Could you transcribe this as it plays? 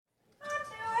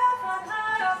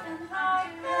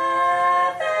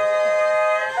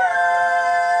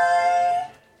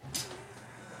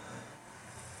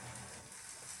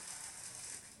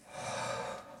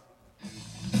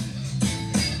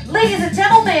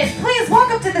gentlemen, please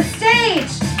welcome to the stage,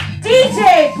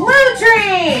 DJ Blue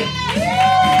Dream.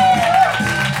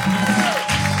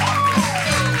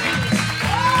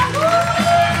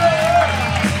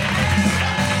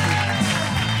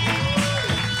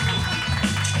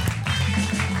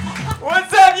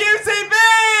 What's up, UCB?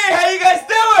 How you guys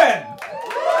doing?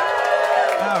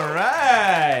 All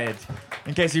right.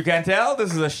 In case you can't tell,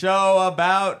 this is a show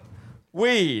about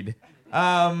weed.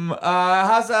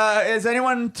 Is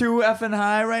anyone too effing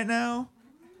high right now?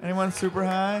 Anyone super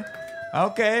high?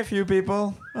 Okay, a few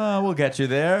people. We'll get you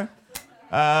there.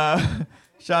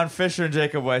 Sean Fisher and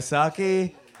Jacob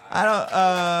Wysocki.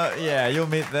 Yeah, you'll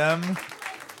meet them.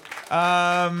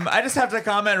 I just have to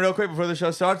comment real quick before the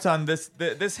show starts on this.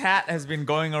 This hat has been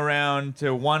going around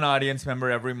to one audience member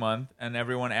every month, and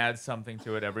everyone adds something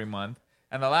to it every month.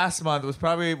 And the last month was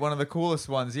probably one of the coolest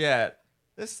ones yet.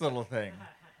 This little thing.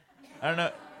 I don't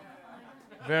know.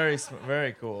 Very,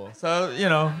 very cool. So, you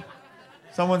know,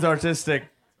 someone's artistic.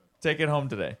 Take it home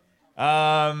today.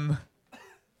 What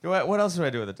else do I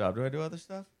do at the top? Do I do other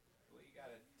stuff? Well, you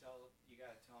gotta tell them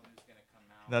who's gonna come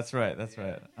out. That's right. That's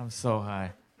right. I'm so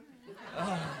high. Does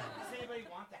anybody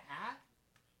want the hat?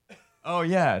 Oh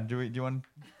yeah. Do you want?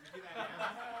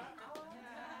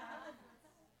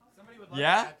 Somebody would like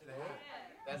Yeah? the hat to the hat.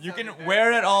 That You sounded can very-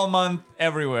 wear it all month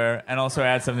everywhere, and also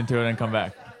add something to it and come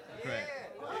back. Great.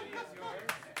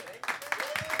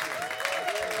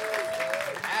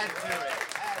 Add to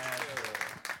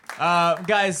it.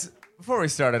 Guys, before we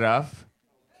start it off,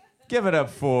 give it up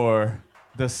for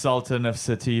the Sultan of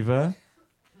Sativa,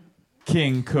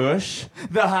 King Kush,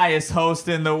 the highest host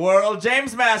in the world,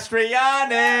 James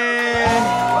Mastriani.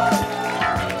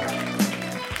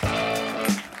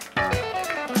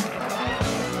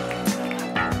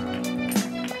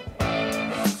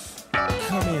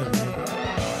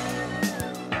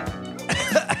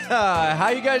 How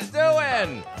you guys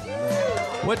doing?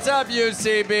 What's up,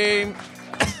 UCB?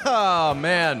 Oh,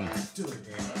 man.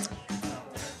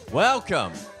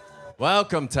 Welcome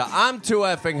to I'm Too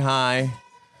Effing High.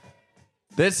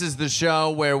 This is the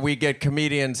show where we get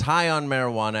comedians high on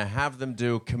marijuana, have them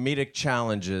do comedic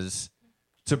challenges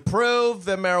to prove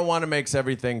that marijuana makes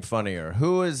everything funnier.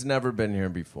 Who has never been here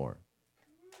before?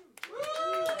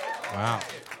 Wow.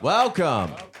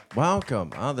 Welcome.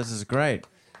 Oh, this is great.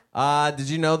 Did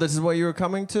you know this is what you were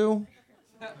coming to?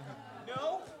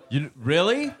 No. You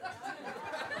really?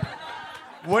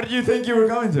 What did you think you were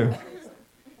going to?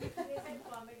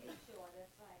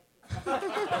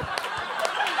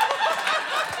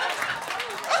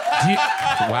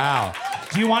 Wow.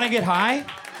 Do you want to get high?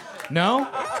 No?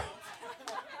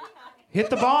 Hit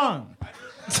the bong.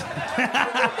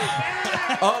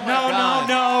 Oh my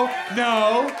God.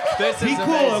 No. This is Be cool,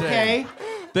 amazing. okay?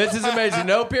 This is amazing.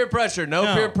 No peer pressure.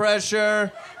 No peer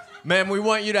pressure. Man, we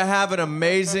want you to have an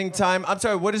amazing time. I'm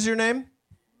sorry, what is your name?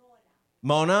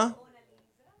 Mona?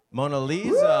 Mona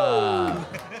Lisa.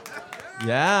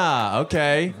 Yeah,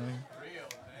 okay.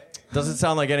 Doesn't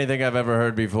sound like anything I've ever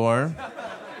heard before.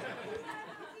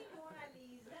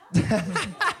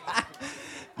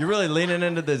 You're really leaning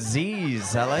into the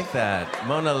Z's. I like that.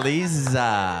 Mona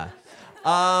Lisa.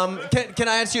 Can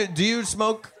I ask you, do you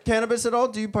smoke cannabis at all?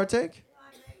 Do you partake?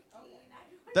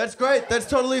 That's great. That's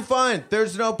totally fine.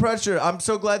 There's no pressure. I'm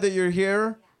so glad that you're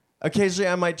here. Occasionally,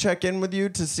 I might check in with you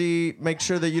to make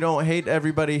sure that you don't hate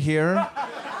everybody here.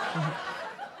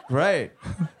 Great.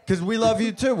 Because we love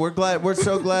you too. We're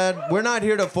so glad. We're not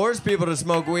here to force people to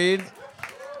smoke weed.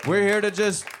 We're here to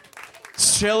just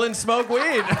chill and smoke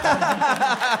weed.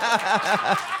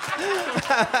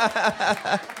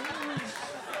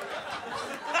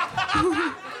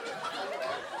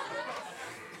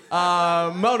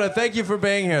 Mona, thank you for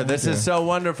being here. This is so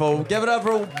wonderful. Give it up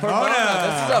for Mona.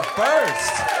 This is a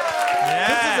first. Yeah.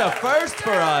 This is a first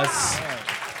for us.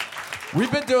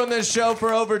 We've been doing this show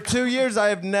for over 2 years. I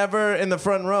have never in the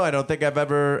front row. I don't think I've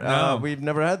ever. No. We've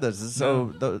never had this. It's so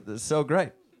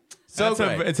great. So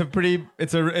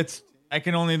It's great. I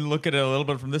can only look at it a little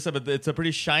bit from this side, but it's a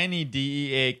pretty shiny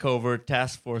DEA covert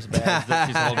task force badge that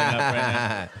she's holding up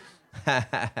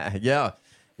right now.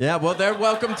 Yeah. Well, they're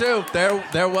welcome too.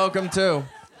 They're welcome too.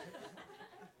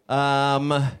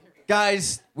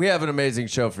 Guys, we have an amazing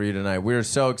show for you tonight. We're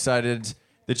so excited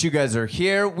that you guys are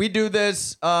here. We do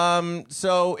this.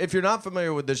 So if you're not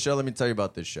familiar with this show, let me tell you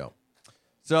about this show.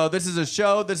 So this is a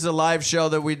show. This is a live show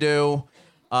that we do,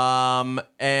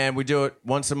 and we do it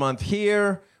once a month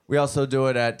here. We also do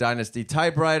it at Dynasty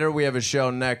Typewriter. We have a show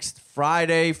next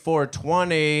Friday,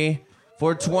 420.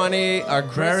 420, our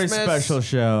Very Christmas. special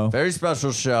show. Very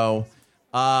special show.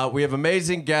 We have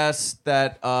amazing guests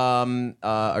that are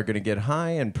going to get high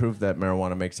and prove that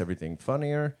marijuana makes everything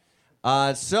funnier.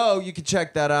 So you can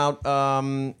check that out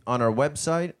on our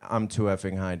website,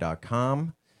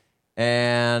 I'm2effing-high.com.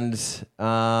 And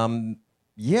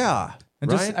yeah.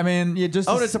 And right? just, I mean, you just.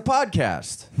 Oh, and it's a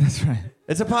podcast. That's right.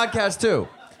 It's a podcast too.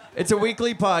 It's a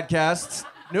weekly podcast.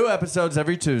 New episodes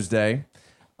every Tuesday,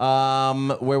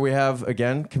 where we have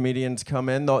again comedians come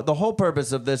in. The whole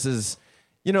purpose of this is,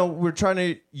 we're trying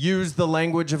to use the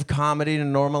language of comedy to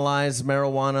normalize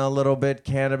marijuana a little bit,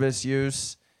 cannabis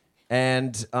use,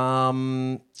 and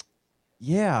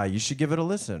yeah, you should give it a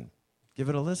listen. Give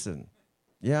it a listen.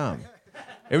 Yeah,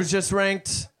 it was just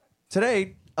ranked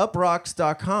today.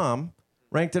 Uprocks.com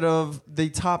ranked it of the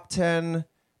top 10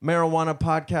 marijuana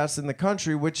podcasts in the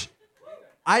country, which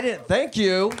I didn't. Thank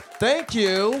you.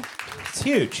 It's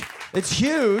huge. It's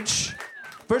huge.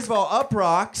 First of all,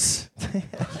 Uprocks,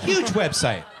 Huge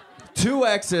website. 2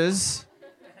 X's.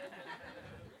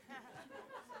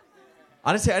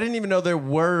 Honestly, I didn't even know there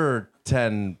were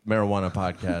 10 marijuana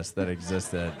podcasts that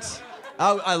existed.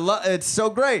 I love. It's so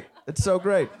great. It's so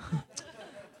great.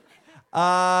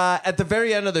 At the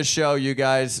very end of the show, you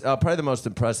guys, probably the most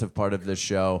impressive part of this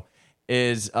show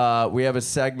is we have a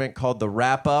segment called The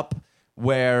Wrap Up,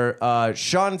 where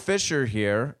Sean Fisher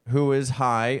here, who is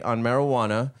high on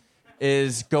marijuana,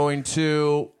 is going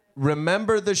to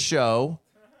remember the show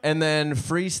and then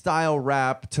freestyle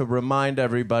rap to remind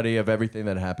everybody of everything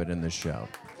that happened in the show.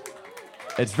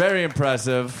 It's very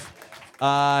impressive.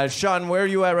 Sean, where are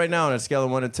you at right now on a scale of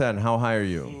 1 to 10? How high are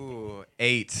you? Ooh,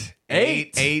 8.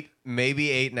 8? 8, maybe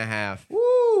 8.5.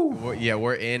 Woo!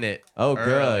 We're in it. Oh,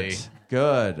 early.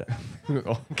 Good.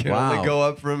 Can Wow. only go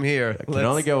up from here. Can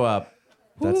only go up.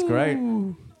 That's great.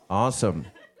 Awesome.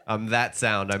 I'm that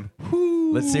sound. I'm.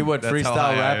 Let's see what That's how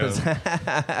freestyle high rap is.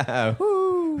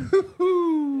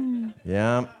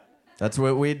 Yeah, that's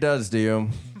what weed does to you.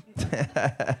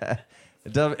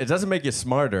 It doesn't make you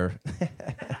smarter. It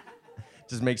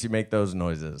just makes you make those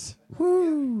noises.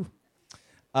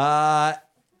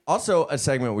 Also, a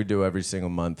segment we do every single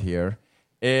month here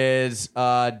is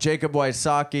Jacob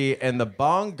Wysocki and the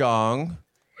Bong Gong,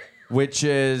 which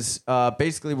is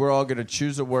basically we're all going to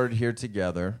choose a word here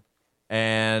together.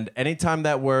 And anytime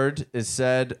that word is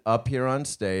said up here on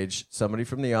stage, somebody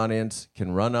from the audience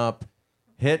can run up,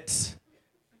 hit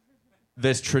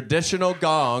this traditional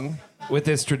gong. With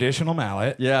this traditional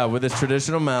mallet. Yeah, with this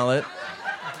traditional mallet.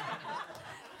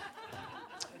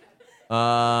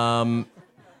 And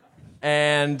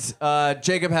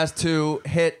Jacob has to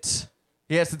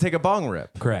take a bong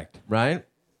rip, Correct. right?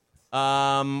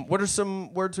 What are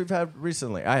some words we've had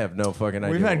recently? I have no fucking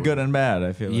idea. We've had good and bad,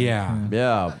 I feel like. Yeah.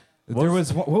 Yeah. What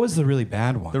was the really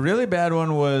bad one? The really bad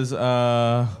one was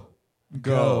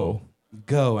go.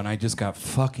 Go, and I just got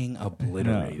fucking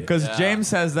obliterated. Because James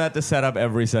says that to set up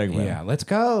every segment. Yeah, let's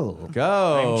go.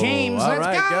 Go. James, All let's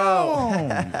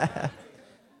right,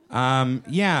 go.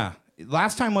 Yeah,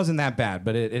 last time wasn't that bad,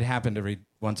 but it happened every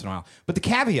once in a while. But the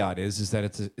caveat is that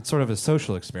it's sort of a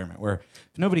social experiment where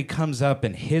if nobody comes up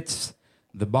and hits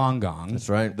the bong gong, That's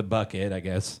right. the bucket, I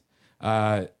guess,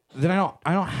 then I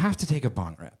don't have to take a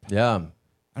bong rip. Yeah.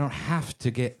 I don't have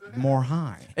to get more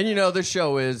high. And the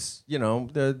show is,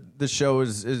 the show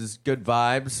is good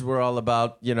vibes. We're all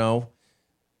about,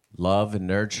 love and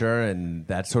nurture and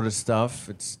that sort of stuff.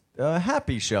 It's a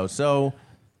happy show. So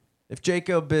if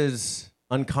Jacob is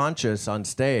unconscious on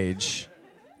stage,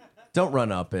 don't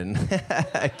run up and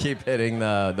keep hitting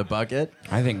the bucket.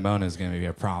 I think Mona's gonna be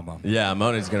a problem. Yeah,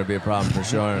 Moni's going to be a problem for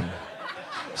sure.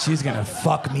 She's gonna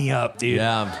fuck me up, dude.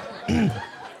 Yeah.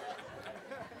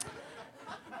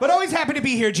 But always happy to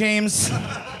be here, James.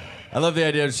 I love the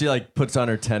idea that she puts on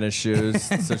her tennis shoes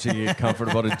so she can get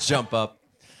comfortable to jump up.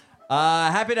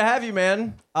 Happy to have you,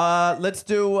 man. Let's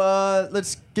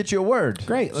get you a word.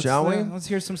 Great. Shall we? Let's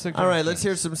hear some suggestions. All right, let's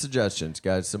hear some suggestions,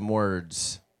 guys. Some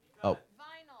words. Oh,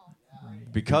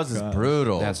 because it's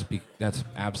brutal. That's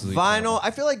absolutely Vinyl. terrible.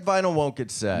 I feel like vinyl won't get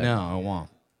said. No, it won't.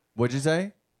 What'd you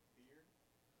say?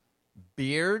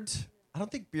 Beard. I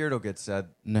don't think beard will get said.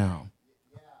 No.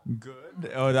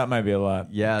 Good. Oh, that might be a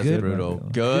lot. Yeah, it's Good. brutal.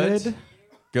 Good. Good.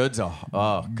 Good's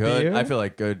good. Beard? I feel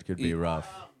like good could be rough.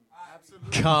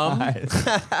 Come.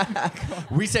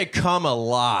 We say come a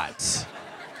lot.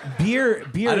 Beer.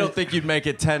 I don't think you'd make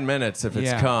it 10 minutes if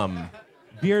it's Yeah. come.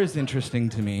 Beer is interesting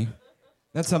to me.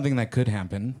 That's something that could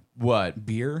happen. What?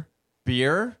 Beer.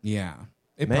 Beer? Yeah.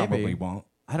 It Maybe. probably won't.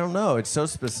 I don't know. It's so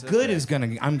specific. Good is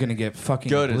I'm gonna get fucking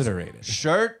Good obliterated.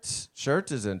 Shirt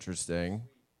is interesting.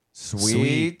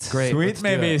 Sweet. Great. Sweet let's do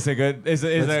maybe it. is a good. Is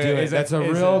Let's do it. That's a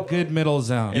real good middle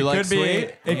zone. You It like could be.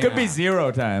 sweet? It could be Yeah.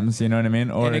 0 times. You know what I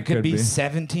mean? Or and it could be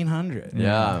 1,700.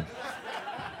 Yeah.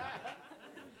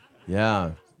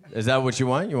 Yeah. Is that what you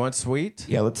want? You want sweet?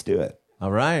 Yeah, let's do it.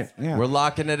 All right. Yeah. We're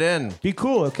locking it in. Be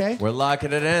cool, okay? We're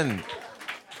locking it in.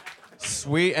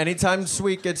 Sweet. Anytime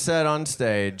Sweet gets said on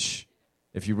stage,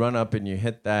 if you run up and you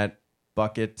hit that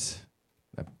bucket,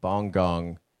 that bong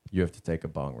gong, you have to take a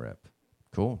bong rip.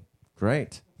 Cool.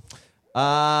 Great.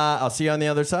 I'll see you on the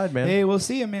other side, man. Hey, we'll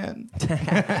see you, man.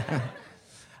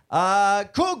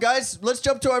 Cool, guys. Let's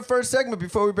jump to our first segment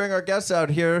before we bring our guests out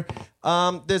here.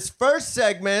 This first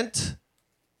segment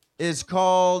is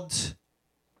called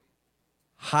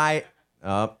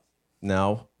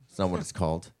No, it's not what it's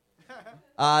called.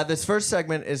 This first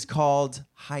segment is called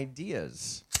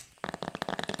Ideas.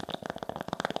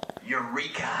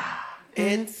 Eureka!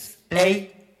 It's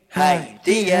a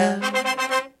idea.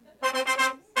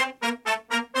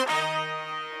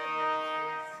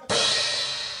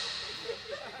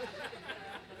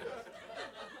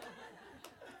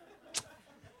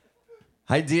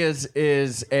 Ideas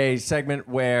is a segment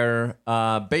where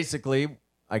basically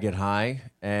I get high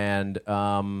and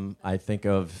I think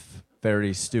of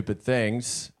very stupid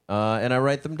things and I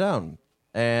write them down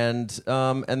and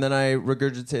then I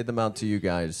regurgitate them out to you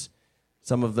guys.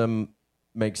 Some of them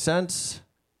make sense,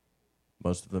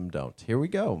 most of them don't. Here we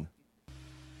go.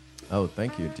 Oh,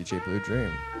 thank you, DJ Blue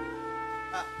Dream.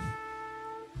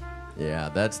 Yeah,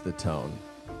 that's the tone.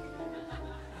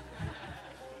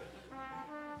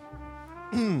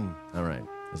 All right,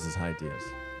 this is Ideas.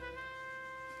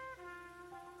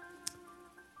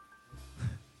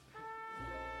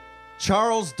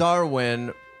 Charles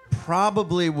Darwin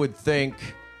probably would think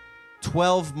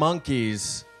 12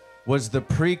 Monkeys was the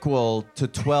prequel to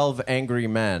 12 Angry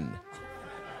Men.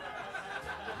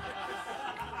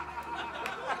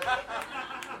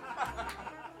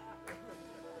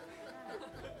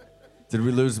 Did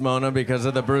we lose Mona because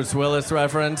of the Bruce Willis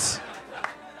reference?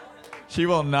 She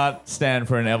will not stand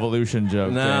for an evolution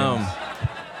joke. No. James.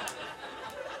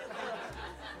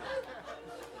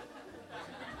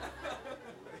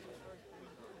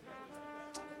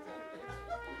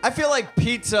 I feel like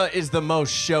pizza is the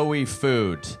most showy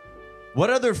food. What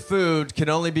other food can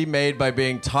only be made by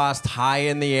being tossed high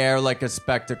in the air like a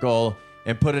spectacle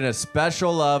and put in a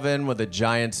special oven with a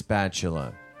giant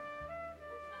spatula?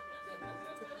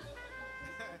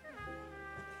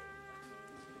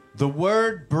 The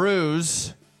word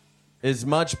bruise is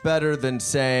much better than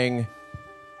saying,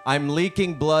 I'm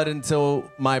leaking blood into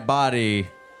my body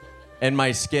and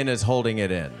my skin is holding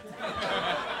it in.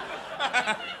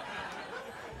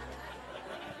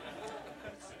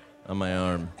 On my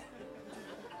arm.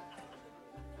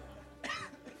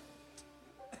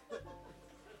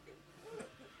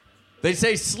 They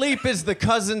say sleep is the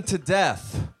cousin to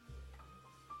death.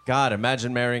 God,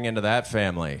 imagine marrying into that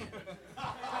family.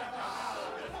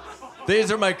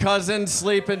 These are my cousins,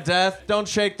 sleep and death. Don't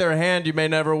shake their hand, you may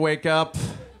never wake up.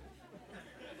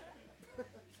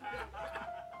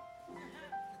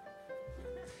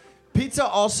 Pizza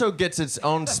also gets its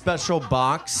own special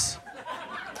box,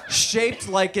 shaped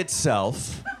like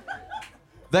itself,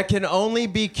 that can only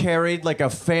be carried like a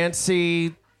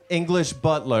fancy English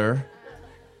butler.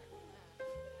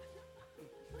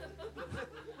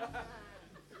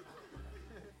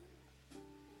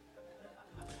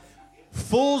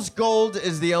 Fool's gold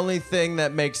is the only thing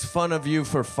that makes fun of you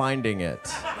for finding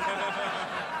it.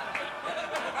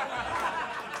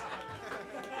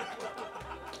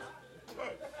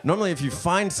 Normally, if you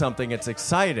find something, it's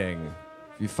exciting.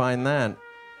 If you find that,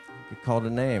 you get called a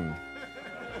name.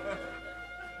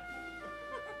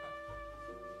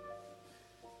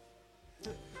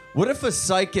 What if a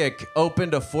psychic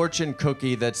opened a fortune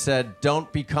cookie that said, "Don't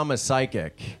become a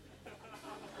psychic"?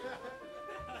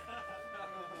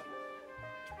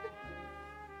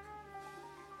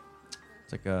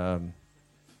 It's like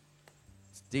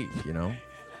it's deep, you know?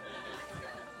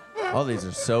 All these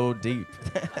are so deep.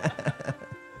 Because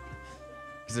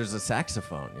there's a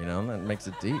saxophone, you know, that makes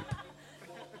it deep.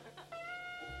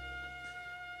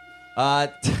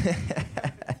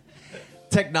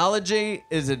 Technology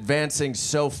is advancing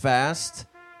so fast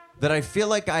that I feel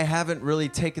like I haven't really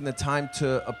taken the time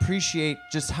to appreciate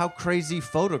just how crazy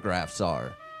photographs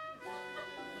are.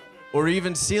 Or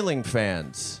even ceiling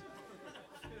fans.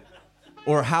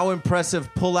 Or how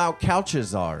impressive pull-out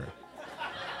couches are.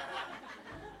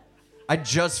 I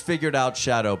just figured out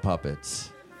shadow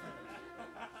puppets.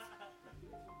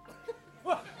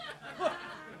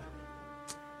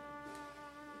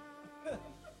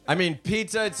 I mean,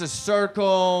 pizza, it's a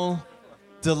circle,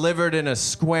 delivered in a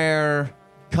square,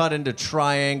 cut into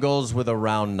triangles with a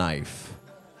round knife.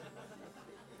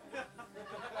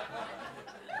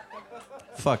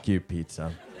 Fuck you,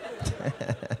 pizza.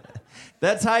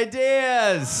 That's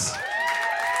Ideas.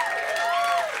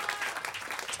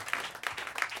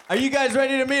 Are you guys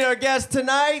ready to meet our guest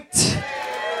tonight?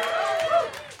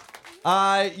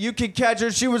 You can catch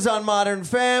her. She was on Modern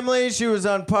Family. She was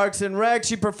on Parks and Rec.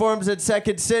 She performs at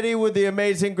Second City with the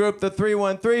amazing group, the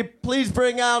 313. Please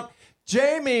bring out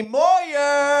Jamie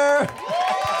Moyer.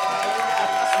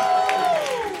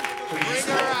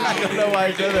 I don't know why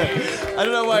I said that. I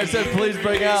don't know why I said please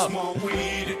bring out.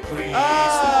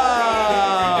 Oh.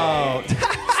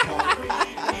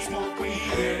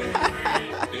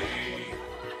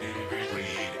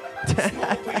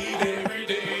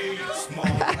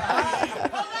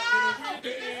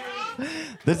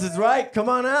 This is right. Come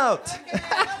on out.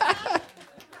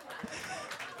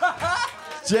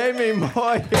 Jamie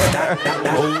Moyer.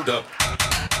 Hold up.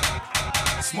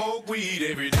 Smoke weed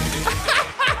every day.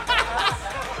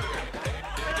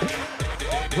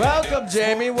 Welcome,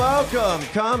 Jamie. Welcome.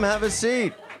 Come, have a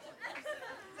seat.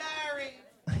 Sorry.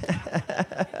 Did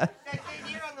I sit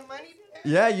here on the money today?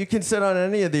 Yeah, you can sit on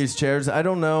any of these chairs. I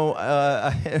don't know.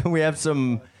 We have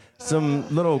some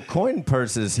little coin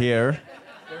purses here.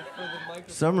 For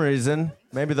some reason,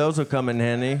 maybe those will come in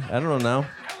handy. I don't know.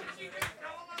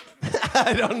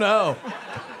 I don't know.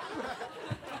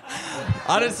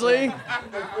 Honestly.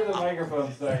 For the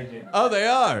microphone, sorry, Jim. Oh, they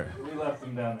are. We left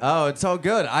them down. Oh, it's all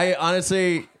good. I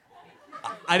honestly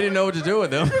didn't know what to do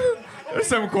with them. There's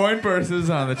some coin purses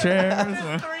on the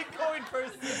chairs. 3 coin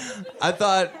purses. I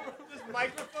thought, Just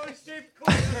microphone-shaped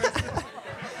coin purses.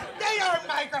 They are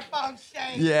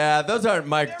microphone-shaped. yeah, those aren't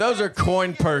those are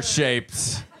coin purse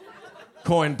shapes.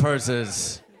 Coin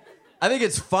purses. I think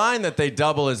it's fine that they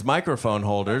double as microphone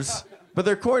holders, but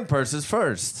they're coin purses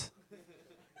first.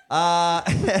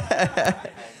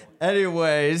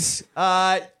 Anyways,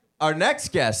 our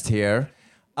next guest here,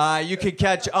 you can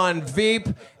catch on Veep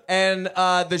and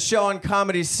the show on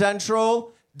Comedy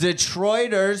Central,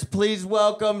 Detroiters. Please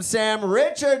welcome Sam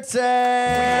Richardson.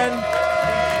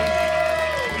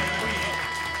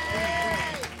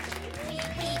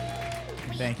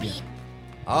 Thank you.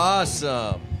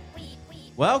 Awesome.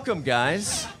 Welcome,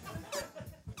 guys.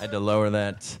 I had to lower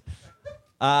that.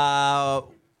 How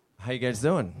you guys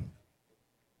doing?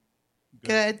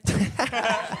 Good.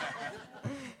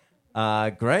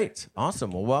 Great.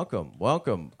 Awesome. Well,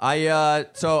 welcome. I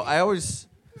always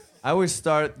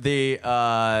start the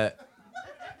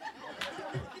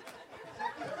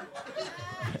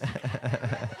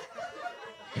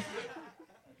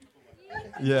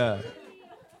yeah.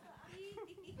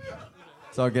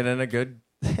 So I'll get in a good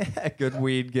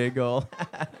weed giggle.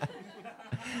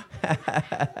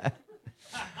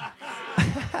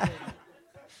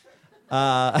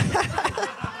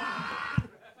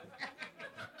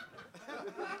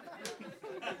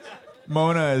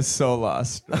 Mona is so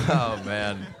lost. Oh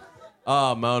man.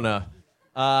 Oh, Mona.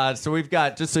 So we've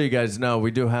got, just so you guys know,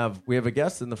 we have a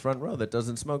guest in the front row that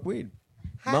doesn't smoke weed.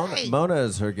 Hi. Mona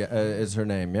is her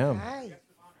name. Yeah. Hi.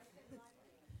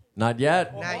 Not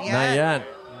yet. Not Not yet.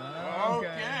 Okay.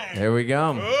 Here we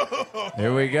go.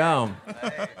 Here we go.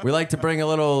 We like to bring a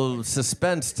little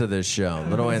suspense to this show, a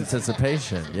little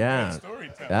anticipation. Yeah,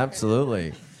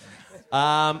 absolutely.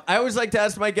 I always like to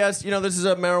ask my guests, this is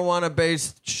a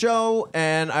marijuana-based show,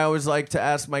 and I always like to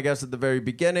ask my guests at the very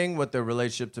beginning what their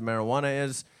relationship to marijuana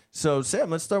is. So, Sam,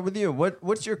 let's start with you.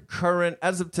 What's your current,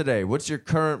 as of today, what's your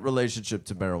current relationship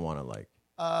to marijuana like?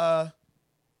 I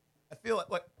feel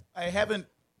like I had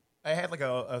like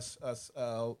a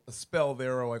spell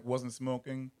there where I wasn't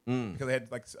smoking because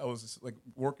I was just,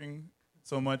 working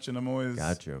so much, and I'm always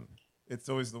Gotcha. It's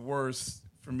always the worst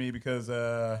for me because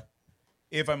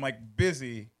if I'm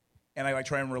busy and I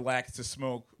try and relax to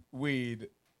smoke weed,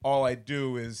 all I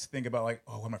do is think about what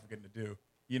am I forgetting to do?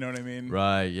 You know what I mean?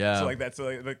 Right. Yeah. So that's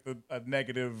a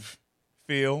negative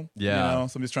feel. Yeah.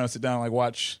 So I'm just trying to sit down and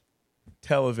watch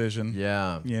television.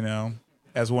 Yeah.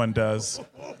 As one does.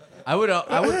 I would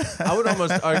almost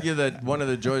argue that one of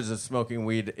the joys of smoking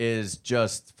weed is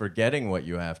just forgetting what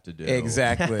you have to do.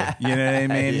 Exactly. You know what I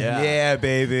mean? Yeah.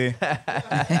 Baby.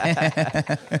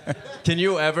 Can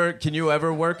you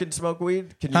ever work and smoke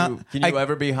weed? Can you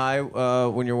ever be high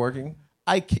when you're working?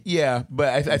 Yeah,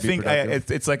 but I think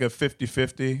it's like a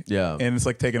 50-50. Yeah. And it's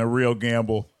like taking a real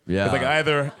gamble. Yeah.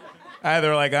 It's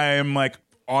either I am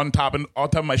on top of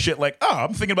my shit,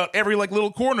 I'm thinking about every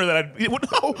little corner that what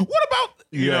about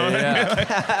know what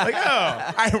I mean?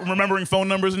 I'm remembering phone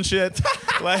numbers and shit.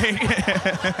 'Cause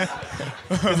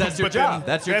that's your job.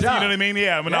 That's your job. You know what I mean?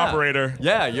 Yeah, I'm an operator.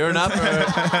 Yeah, you're an operator.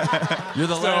 You're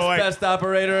the last best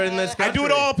operator in this country. I do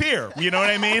it all up here. You know what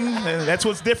I mean? That's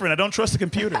what's different. I don't trust the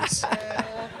computers.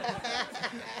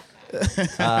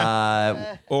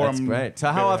 That's great. So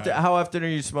how often are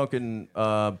you smoking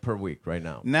per week right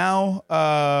now? Now,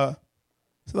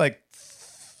 it's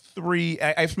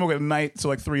I smoke at night, so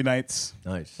like 3 nights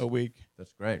Nice. a week.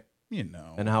 That's great. You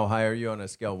know. And how high are you on a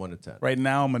scale 1 to 10? Right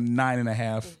now, I'm a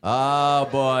 9.5. Oh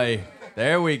boy,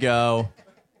 there we go.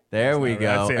 There we not right.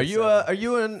 go. I'd say Are it's you are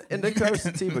you an indica or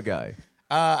sativa guy?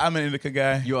 I'm an indica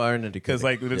guy. You are an indica. Because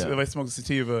like if yeah. I smoke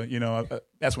sativa,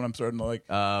 that's when I'm starting to like.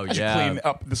 Oh, I should yeah. clean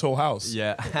up this whole house.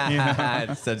 Yeah,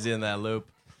 it sends you in that loop.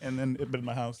 And then it in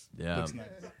my house. Yeah. Looks nice.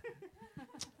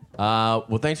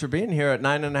 Well, thanks for being here at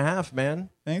 9.5, man.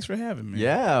 Thanks for having me.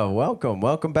 Yeah,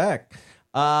 welcome back.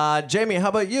 Jamie, how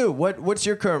about you? What's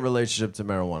your current relationship to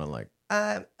marijuana like?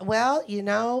 Well,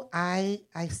 I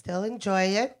still enjoy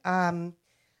it.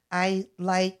 I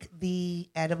like the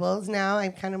edibles now.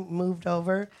 I've kind of moved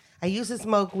over. I used to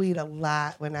smoke weed a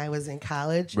lot when I was in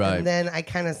college. Right. And then I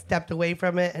kind of stepped away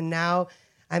from it. And now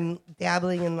I'm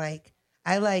dabbling in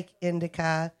I like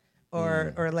indica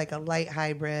or like a light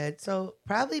hybrid. So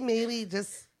probably maybe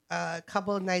just a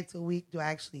couple of nights a week do I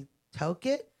actually toke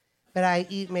it. But I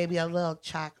eat maybe a little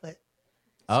chocolate.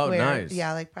 Oh, square. nice.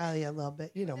 Yeah, like probably a little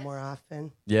bit, more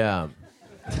often. Yeah.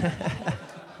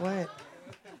 What?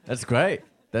 That's great.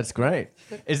 That's great.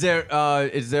 Is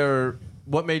there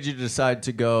what made you decide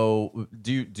to go?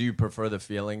 Do you prefer the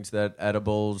feelings that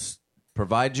edibles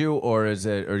provide you, or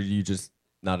are you just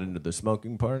not into the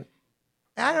smoking part?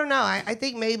 I don't know. I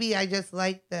think maybe I just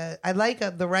like the right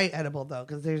edible though,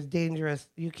 because there's dangerous.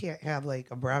 You can't have like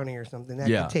a brownie or something that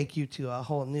Yeah. could take you to a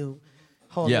whole new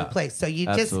Yeah, place. So you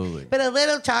absolutely. just put a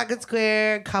little chocolate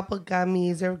square, a couple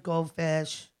gummies or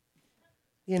goldfish.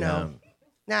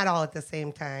 Not all at the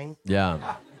same time.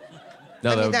 Yeah.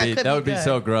 No, I mean, that would be good.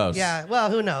 so gross. Yeah. Well,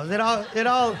 who knows? It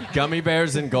all. Gummy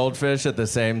bears and goldfish at the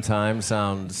same time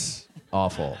sounds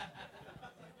awful.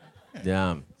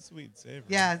 Yeah. Sweet and savory.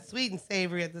 Yeah, sweet and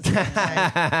savory at the same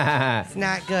time. It's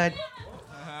not good.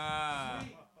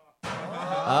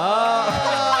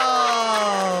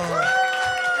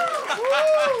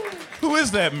 Who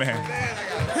is that man?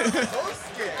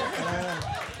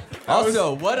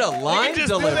 Also, what a line just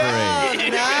delivery. Oh,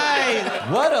 nice.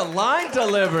 What a line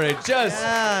delivery. Just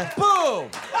boom.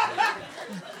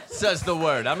 Says the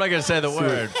word. I'm not going to say the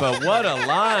word, but what a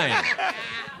line.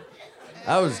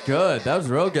 That was good. That was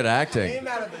real good acting.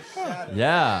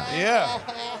 Yeah. Yeah.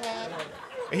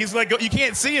 He's like, you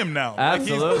can't see him now. Like,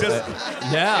 he's Absolutely.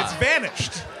 Yeah. It's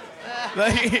vanished.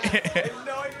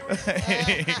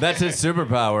 That's his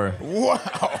superpower. Wow.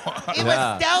 He Yeah.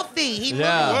 was stealthy. He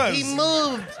Yeah. moved. He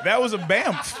moved. That was a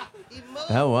BAMF.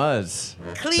 That was.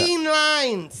 Clean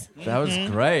lines. That was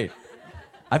great.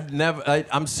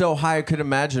 I'm so high I could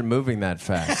imagine moving that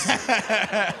fast.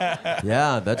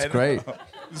 Yeah, that's great.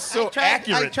 So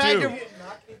accurate, tried too.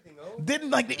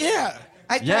 Didn't yeah.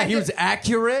 Yeah, he was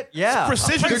accurate. Yeah.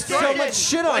 Precision There's so strike. much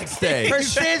shit on stage.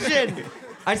 Precision.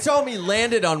 I saw him, he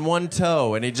landed on one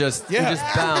toe and he just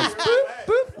bounced. Boop,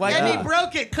 boop. And he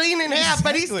broke it clean in half,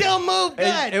 but he Exactly. still moved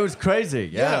good. It was crazy.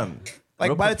 Yeah.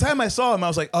 Like by the time I saw him, I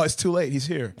was like, "Oh, it's too late. He's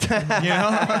here."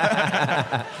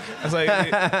 I was like,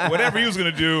 "Whatever he was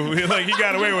gonna do, he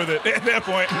got away with it at that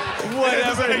point."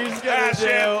 Whatever he's gonna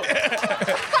do.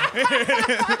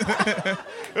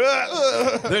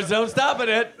 There's no stopping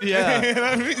it.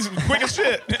 Yeah. He's quick as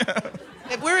shit.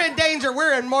 If we're in danger,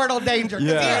 we're in mortal danger. 'Cause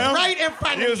Yeah. He is right in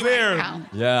front He of was you there. right now.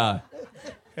 Yeah.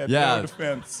 Had Yeah. no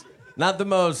defense. Not the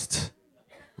most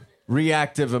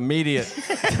reactive, immediate. It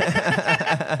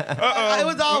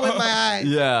was all with my eyes.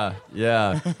 Yeah.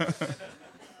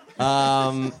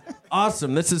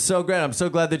 Awesome. This is so great. I'm so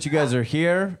glad that you guys are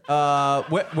here.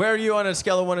 Where are you on a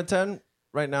scale of 1 to 10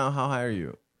 right now? How high are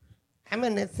you? I'm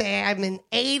going to say I'm an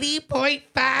 80.5,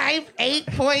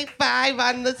 8.5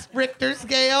 on the Richter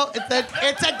scale.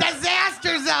 It's a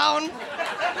disaster zone.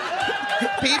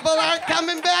 People aren't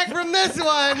coming back from this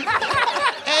one.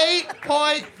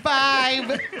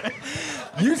 8.5.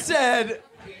 You said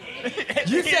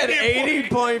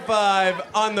 80.5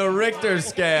 on the Richter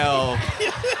scale.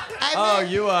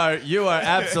 You are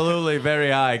absolutely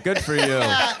very high. Good for you.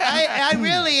 I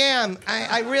really am.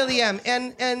 I really am.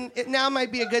 And it now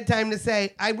might be a good time to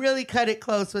say I really cut it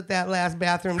close with that last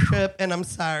bathroom trip, and I'm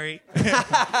sorry.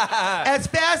 As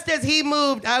fast as he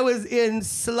moved, I was in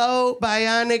slow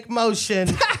bionic motion.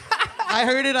 I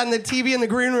heard it on the TV in the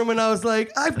green room, and I was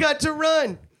like, I've got to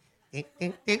run.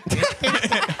 Gotta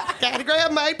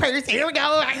grab my purse. Here we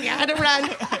go. I gotta run.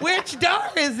 Which door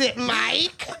is it,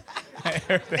 Mike?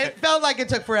 It felt like it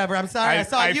took forever. I'm sorry. I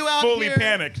saw you out fully here.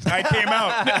 panicked. I came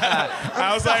out.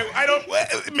 I was like,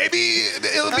 maybe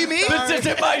it'll be me. This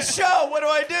isn't my show. What do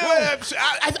I do? I'm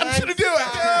just gonna do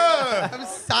it. I'm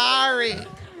sorry.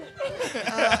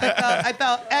 I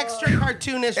felt extra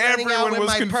cartoonish running out Everyone with was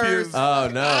my confused. purse. Oh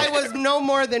no. I was no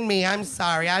more than me. I'm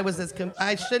sorry. I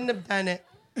shouldn't have done it.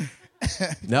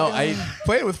 No, I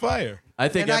Play it with fire.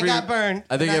 think And I got burned.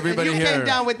 I think And everybody you here. came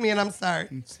down with me, and I'm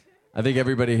sorry. I think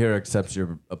everybody here accepts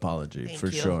your apology Thank for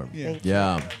you. sure. Thank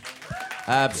Yeah.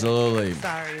 Absolutely.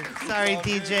 Sorry,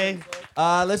 DJ.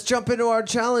 Let's jump into our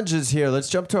challenges here. Let's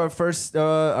jump to our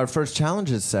first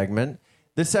challenges segment.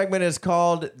 This segment is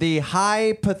called the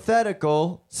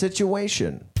hypothetical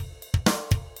situation.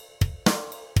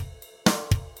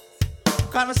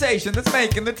 Conversation that's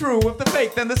making the true of the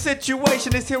fake, then the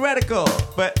situation is theoretical.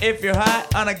 But if you're high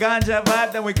on a ganja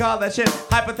vibe, then we call that shit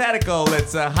hypothetical.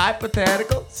 It's a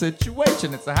hypothetical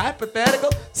situation. It's a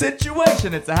hypothetical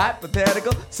situation. It's a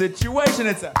hypothetical situation.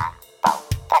 It's a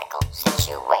Hypothetical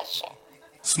situation.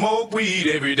 Smoke weed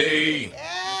every day.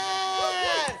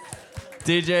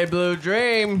 DJ Blue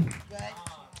Dream.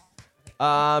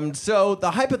 So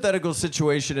the hypothetical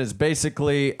situation is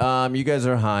basically you guys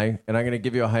are high, and I'm going to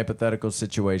give you a hypothetical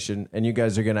situation, and you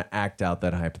guys are going to act out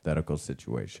that hypothetical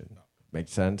situation. Make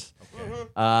sense?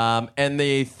 And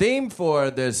the theme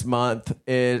for this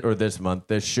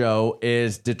show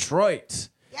is Detroit.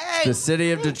 Yay! The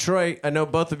city of Detroit. I know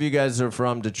both of you guys are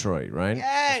from Detroit, right? Yay!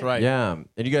 That's right. Yeah, and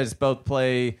you guys both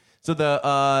play. So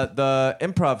the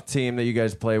improv team that you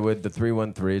guys play with, the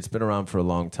 313, it's been around for a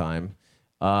long time.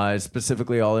 It's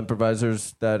specifically all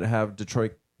improvisers that have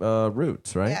Detroit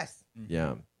roots, right? Yes.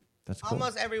 Yeah, that's cool.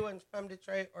 Almost everyone's from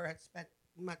Detroit or has spent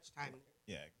much time there.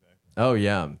 Yeah, exactly. Oh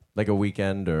yeah, like a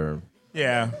weekend or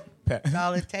Yeah. That's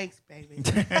all it takes, baby.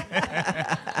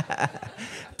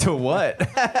 to what?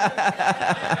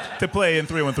 To play in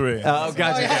 313. Oh,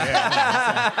 gotcha.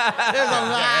 There's a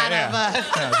lot of us.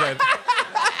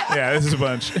 Yeah, this is a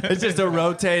bunch. It's just a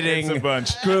rotating It's a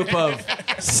bunch. group of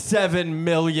 7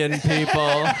 million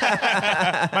people.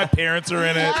 My parents are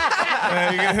in it.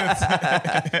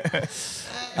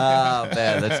 Oh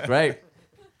man, that's great.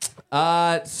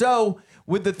 So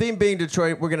with the theme being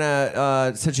Detroit, we're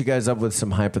gonna set you guys up with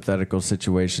some hypothetical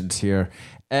situations here,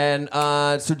 and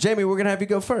so Jamie, we're gonna have you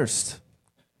go first.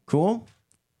 Cool?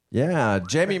 Yeah,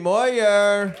 Jamie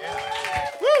Moyer.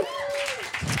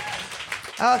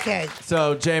 Okay.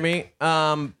 So Jamie,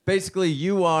 basically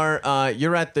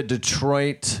you're at the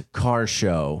Detroit Car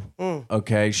Show,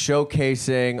 okay,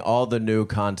 showcasing all the new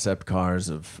concept cars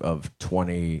of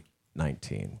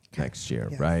 2019 next year,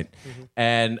 right? Mm-hmm.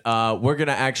 And we're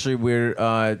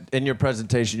in your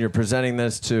presentation, you're presenting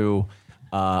this to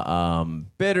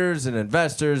bidders and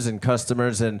investors and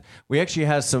customers, and we actually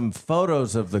have some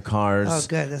photos of the cars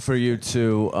for you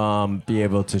to be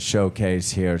able to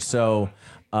showcase here. So.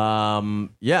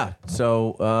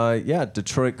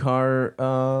 Detroit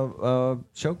Car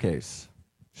Showcase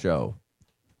show.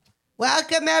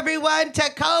 Welcome, everyone, to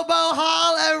Cobo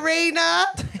Hall Arena.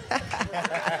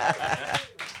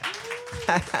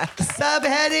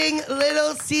 Subheading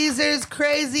Little Caesars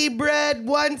Crazy Bread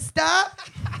One Stop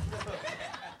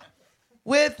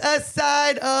with a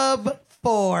side of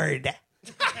Ford.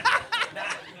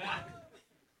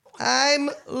 I'm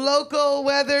local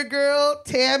weather girl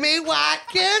Tammy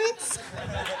Watkins.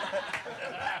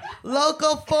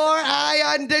 Local 4, eye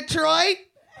on Detroit.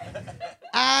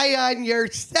 Eye on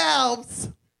yourselves.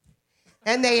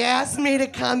 And they asked me to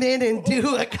come in and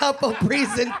do a couple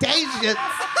presentations.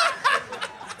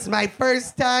 It's my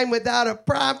first time without a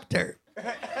prompter.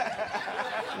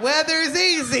 Weather's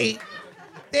easy.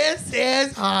 This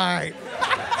is hard.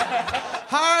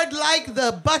 Hard like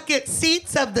the bucket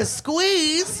seats of the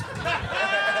Squeeze.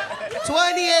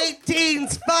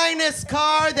 2018's finest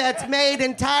car that's made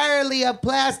entirely of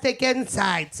plastic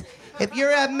insides. If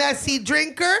you're a messy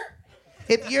drinker,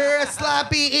 if you're a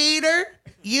sloppy eater,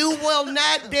 you will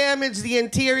not damage the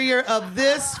interior of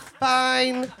this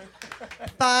fine,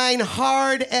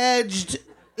 hard-edged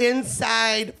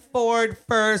inside Ford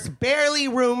First, barely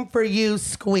room for you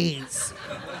Squeeze.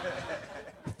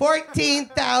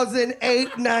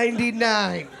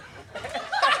 $14,899.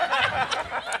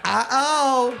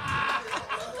 Uh-oh.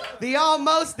 The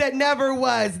almost that never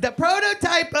was. The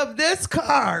prototype of this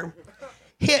car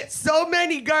hit so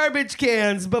many garbage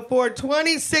cans before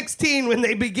 2016 when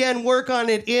they began work on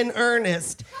it in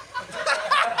earnest.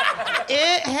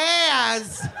 It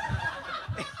has...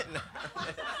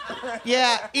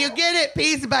 Yeah, you get it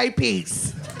piece by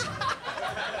piece.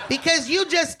 Because you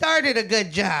just started a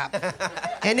good job.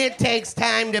 And it takes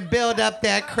time to build up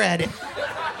that credit.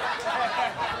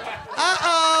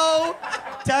 Uh-oh.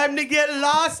 Time to get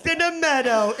lost in a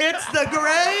meadow. It's the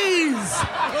Grays.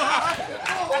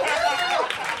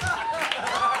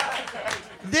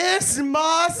 This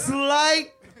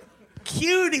moss-like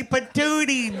cutie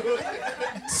patootie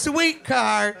sweet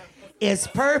car is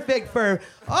perfect for,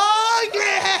 oh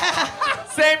yeah!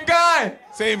 Same guy.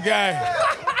 Same guy.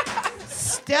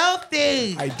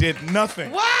 Stealthy. I did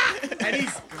nothing. What? And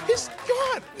he's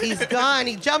gone. He's gone.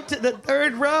 He jumped to the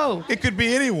third row. It could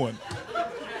be anyone.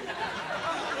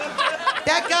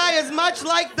 That guy is much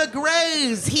like the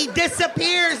Greys. He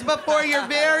disappears before your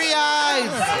very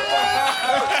eyes.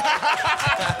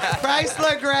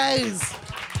 Chrysler Greys.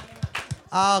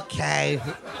 Okay.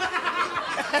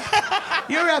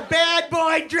 You're a bad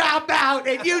boy dropout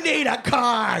and you need a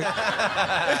car.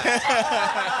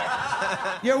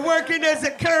 You're working as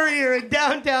a courier in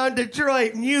downtown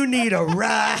Detroit and you need a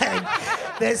ride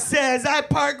that says, I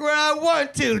park where I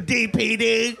want to,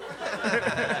 DPD.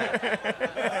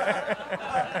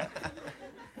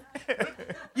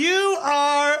 You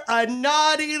are a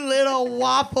naughty little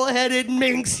waffle-headed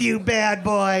minx, you bad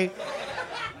boy.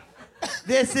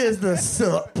 This is the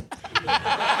soup.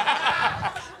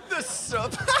 The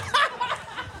soup.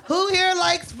 Who here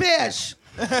likes fish?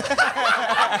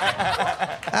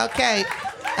 Okay.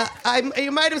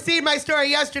 You might have seen my story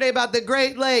yesterday about the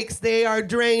Great Lakes. They are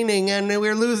draining and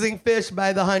we're losing fish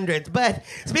by the hundreds. But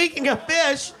speaking of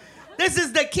fish, this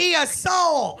is the Kia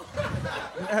Soul.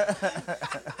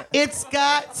 It's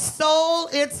got soul,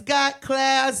 it's got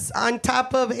class. On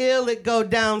top of hill, it go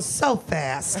down so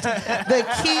fast. The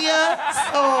Kia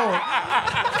Soul.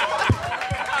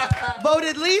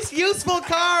 Voted least useful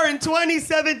car in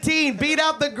 2017. Beat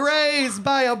out the Greys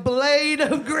by a blade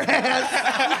of grass.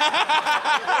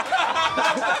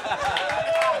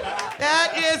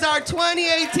 That is our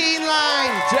 2018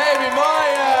 line. Jamie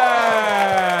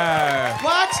Moyer.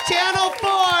 Watch Channel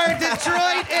 4,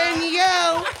 Detroit and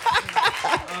you.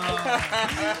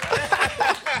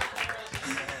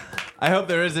 I hope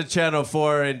there is a Channel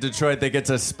 4 in Detroit that gets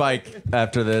a spike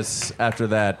after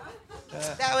that.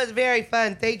 That was very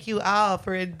fun. Thank you all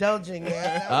for indulging me.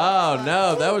 Oh,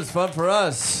 no, that was fun for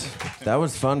us.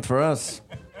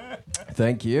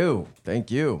 Thank you.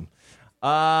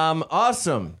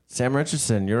 Awesome. Sam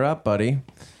Richardson, you're up, buddy.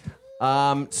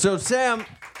 So, Sam,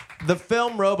 the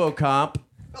film RoboCop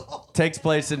takes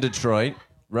place in Detroit,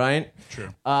 right? Sure.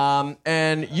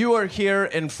 And you are here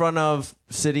in front of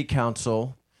City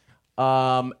Council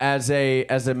as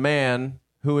a man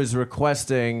who is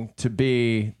requesting to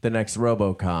be the next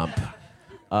RoboCop,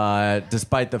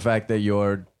 despite the fact that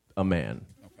you're a man.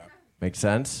 Okay. Make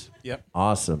sense? Yep.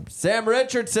 Awesome. Sam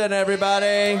Richardson,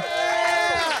 everybody.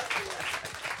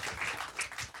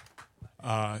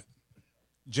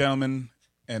 Gentlemen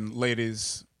and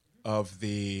ladies of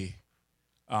the,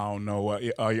 I don't know what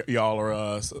y'all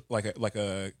are like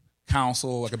a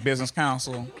council, like a business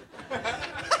council.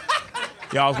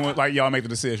 Y'all make the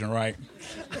decision, right?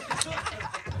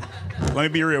 Let me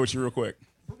be real with you real quick.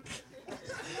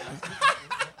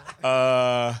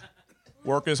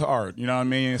 Work is hard, you know what I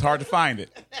mean? It's hard to find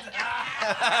it.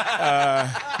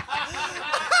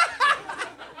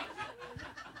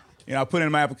 I put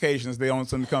in my applications, they don't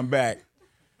seem to come back.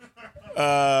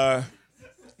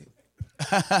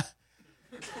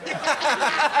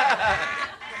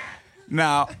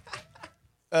 Now,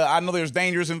 I know there's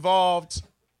dangers involved.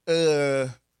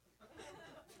 I'm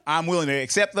willing to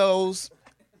accept those.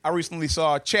 I recently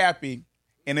saw Chappie,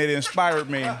 and it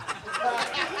inspired me.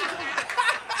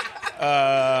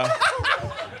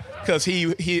 Because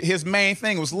his main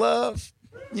thing was love.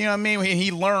 You know what I mean?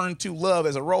 He learned to love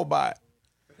as a robot.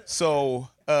 So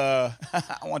I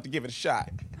want to give it a shot.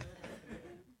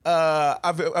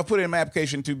 I've put in my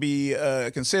application to be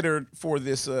considered for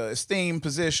this esteemed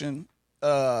position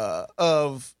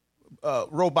of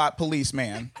robot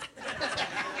policeman.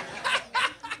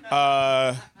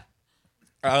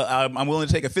 I'm willing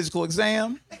to take a physical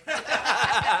exam,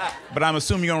 but I'm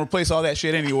assuming you're going to replace all that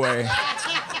shit anyway.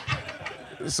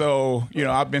 So,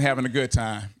 I've been having a good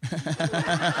time. You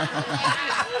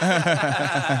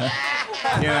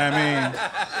know what I mean?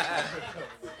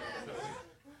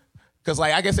 Because,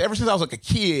 I guess ever since I was a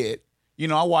kid,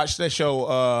 I watched that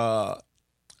show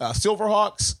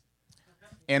Silverhawks,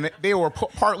 and they were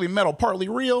partly metal, partly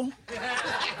real.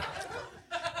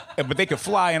 But they could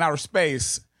fly in outer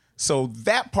space. So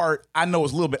that part, I know,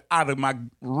 is a little bit out of my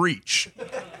reach.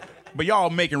 But y'all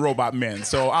making robot men,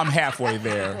 so I'm halfway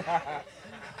there.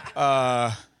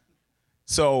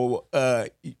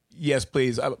 Yes,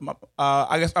 please.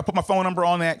 I guess I put my phone number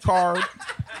on that card.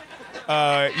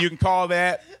 You can call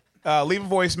that. Leave a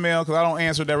voicemail, because I don't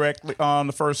answer directly on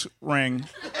the first ring.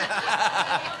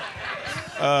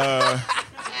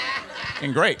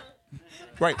 And great.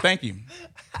 Thank you.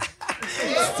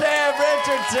 Sam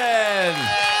Richardson.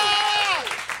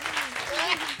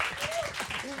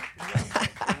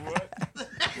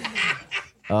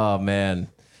 Oh man.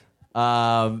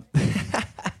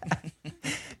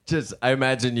 Just I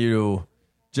imagine you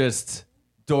just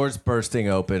doors bursting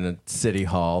open at City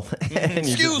Hall. And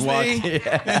you Excuse just walk, me.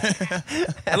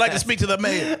 I'd like to speak to the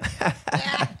mayor.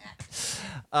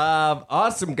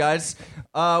 Awesome, guys.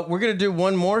 We're gonna do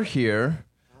one more here,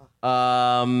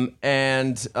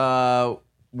 and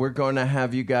we're going to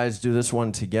have you guys do this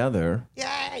one together.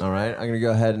 Yay! All right, I'm gonna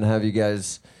go ahead and have you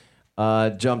guys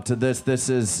jump to this. This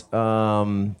is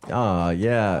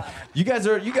yeah. You guys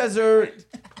are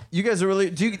really.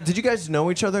 Did you guys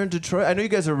know each other in Detroit? I know you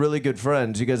guys are really good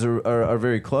friends. You guys are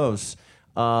very close.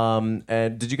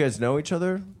 And did you guys know each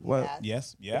other? What?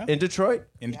 Yes. Yeah. In Detroit?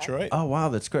 In Detroit. Oh wow,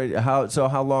 that's great.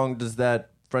 How long does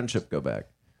that friendship go back?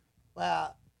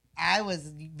 Well, I was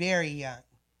very young.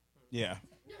 Yeah.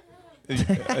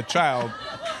 A child.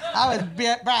 I was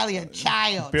probably a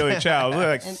child. Barely a child.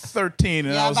 Like 13,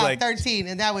 and Yeah, I was about like 13,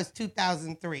 and that was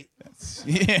 2003.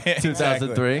 Yeah,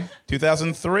 2003?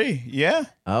 2003. Yeah.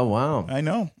 Oh wow. I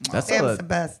know. That's Sam's the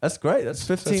best. That's great. That's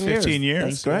 15 years. 15 years.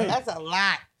 That's great. That's a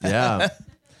lot. Yeah.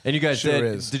 And you guys Sure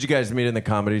is. did you guys meet in the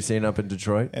comedy scene up in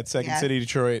Detroit? At Second Yeah. City,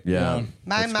 Detroit. Yeah.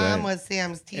 My That's mom great. was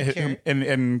Sam's teacher.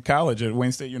 In college at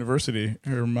Wayne State University.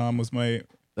 Her mom was one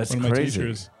That's of my crazy.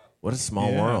 teachers. What a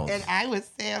small Yeah. world. And I was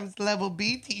Sam's level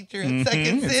B teacher at Second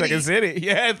In City. Second City.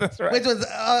 Yeah, that's right. Which was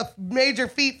a major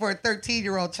feat for a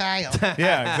 13-year-old child.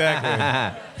 Yeah,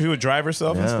 exactly. She would drive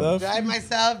herself and Yeah. stuff. Drive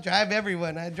myself, drive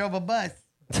everyone. I drove a bus.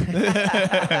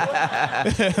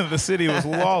 The city was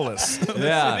lawless.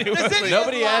 Yeah.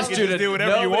 Nobody asked you to do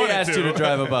whatever you nobody wanted asked you to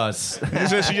drive a bus.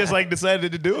 She just like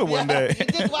decided to do it one day. You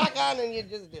just walk on and you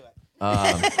just do it.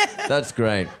 That's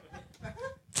great.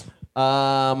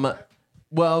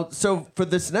 Well, so for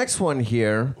this next one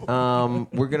here,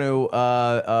 we're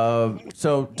gonna.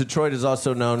 So Detroit is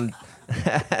also known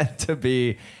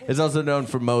is also known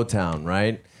for Motown,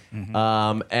 right?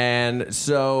 Mm-hmm. And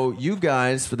so you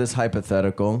guys, for this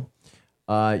hypothetical,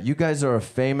 you guys are a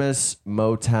famous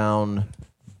Motown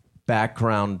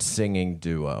background singing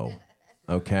duo,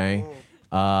 okay?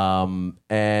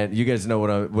 And you guys know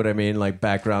what I mean, like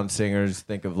background singers.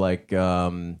 Think of like,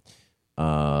 oh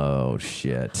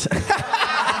shit.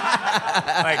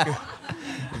 Like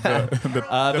the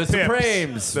Pips.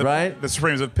 Supremes, right? The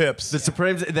Supremes of Pips. The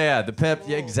Supremes, yeah, the Pip,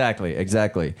 yeah,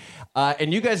 exactly.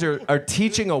 And you guys are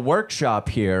teaching a workshop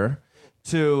here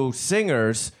to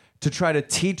singers to try to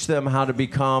teach them how to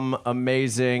become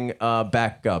amazing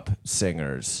backup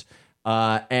singers.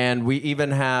 And we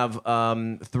even have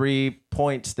 3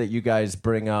 points that you guys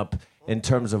bring up in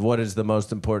terms of what is the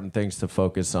most important things to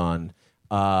focus on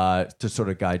to sort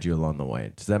of guide you along the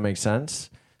way. Does that make sense?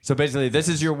 So basically, this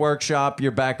is your workshop,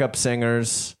 your backup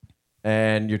singers,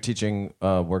 and you're teaching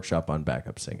a workshop on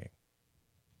backup singing.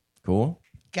 Cool?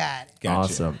 Got it. Gotcha.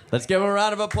 Awesome. Let's give them a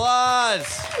round of applause.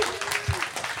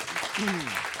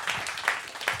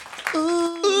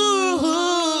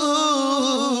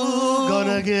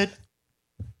 Gonna get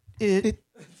it.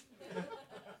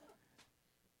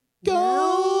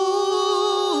 Going.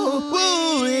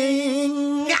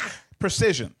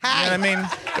 Precision. Hi. You know what I mean?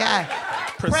 Yeah.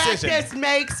 Precision. Practice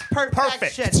makes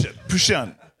perfection. Perfect.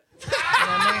 Precision.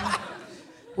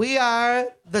 We are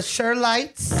the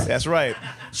Sherlights, That's right.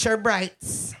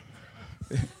 Sherbrights.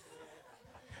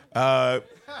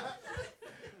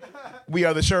 We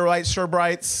are the Sherlights,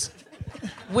 Sherbrights.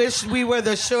 Wish we were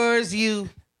the Shores you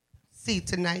see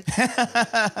tonight.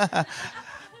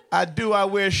 I do, I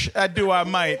wish, I do, I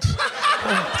might.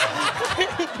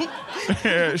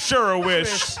 Sure, I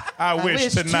wish, I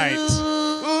wish tonight.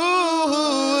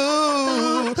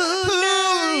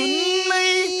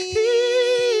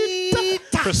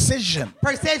 Precision.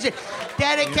 Precision.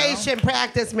 Dedication,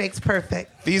 practice makes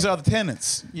perfect. These are the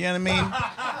tenets. You know what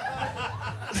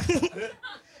I mean?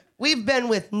 We've been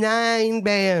with 9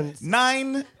 bands.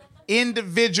 9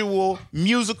 individual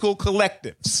musical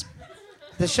collectives.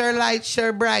 The Sherlights,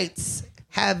 Sherbrights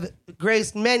have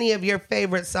graced many of your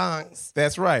favorite songs.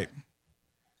 That's right.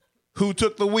 Who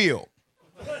took the wheel?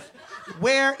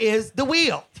 Where is the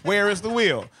wheel? Where is the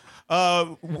wheel?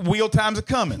 Wheel times are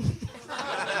coming.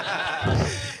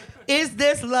 Is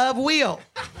this love wheel?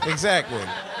 Exactly.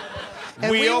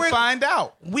 And We'll find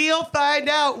out. We'll find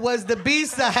out was the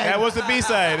B-side. That was the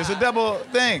B-side. It's a double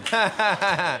thing.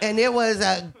 And it was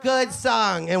a good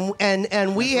song.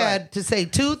 And we had to say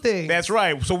 2 things. That's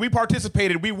right. So we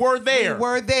participated. We were there. We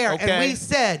were there. Okay. And we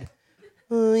said,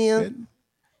 Will.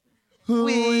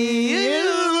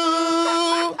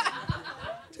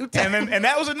 And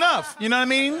that was enough. You know what I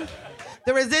mean?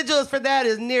 The residuals for that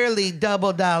is nearly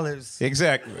double dollars.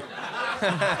 Exactly.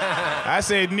 I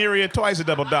said nearly twice a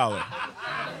double dollar.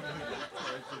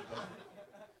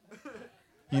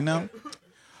 you know?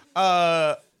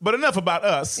 But enough about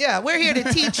us. Yeah, we're here to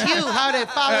teach you how to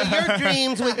follow your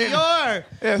dreams with your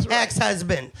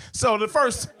ex-husband. So the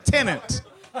first tenet.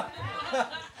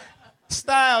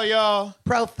 Style, y'all.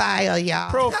 Profile, y'all.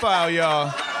 Profile,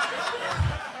 y'all.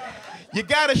 You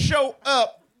gotta show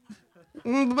up.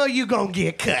 But you gonna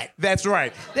get cut. That's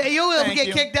right. You will Thank get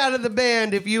you. kicked out of the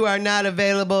band if you are not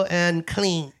available and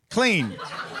clean. Clean.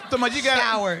 So much you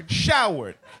got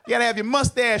showered. You gotta have your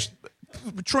mustache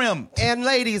trimmed. And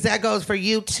ladies, that goes for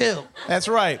you too. That's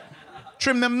right.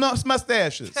 Trim them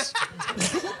mustaches.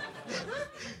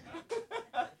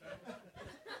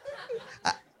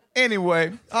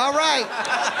 Anyway. All right.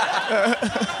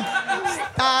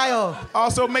 Style.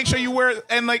 Also, make sure you wear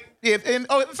thank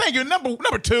you.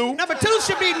 Number two. Number two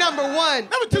should be number one.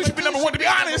 Number two should be number one. To be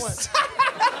honest,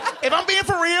 if I'm being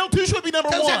for real, two should be number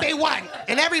Two one. should be one,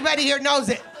 and everybody here knows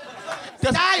it.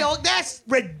 Style, that's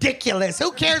ridiculous.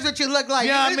 Who cares what you look like?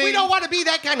 Yeah, I We mean- don't want to be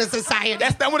that kind of society.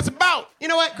 That's not what it's about. You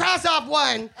know what? Cross off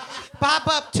one, pop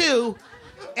up two,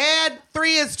 add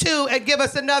 3 is 2, and give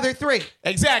us another 3.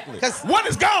 Exactly. 'Cause- One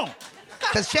is gone.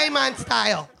 Because shame on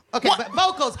Style. Okay, but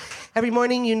vocals. Every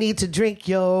morning you need to drink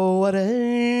your water.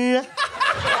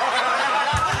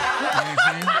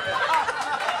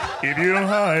 If you don't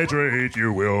hydrate,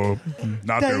 you will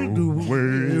not do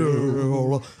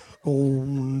well.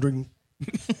 Drink.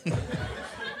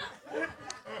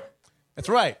 That's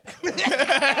right.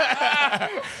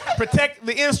 Protect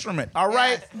the instrument. All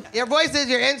right. Yes. Your voice is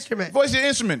your instrument. Voice your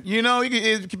instrument. You know,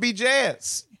 it could be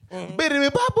jazz. It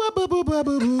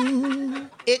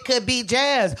could be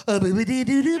jazz. It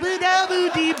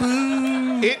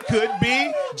could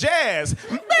be jazz.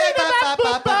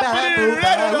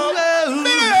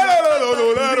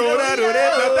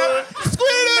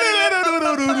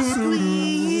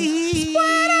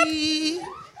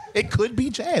 It could be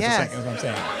jazz. Yes. That's what I'm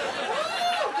saying.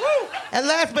 And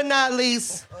last but not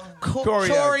least,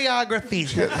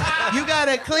 choreography. You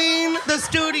gotta clean the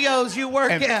studios you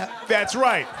work And at. that's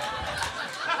right.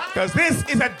 Because this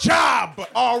is a job,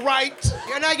 all right?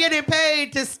 You're not getting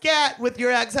paid to scat with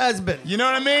your ex-husband. You know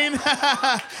what I mean?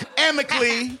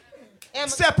 Amicably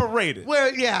separated.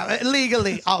 Well, yeah,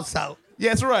 legally also.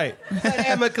 Yes, right. But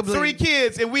amicably. 3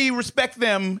 kids, and we respect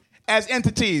them as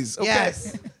entities. Okay?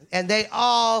 Yes. And they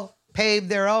all paved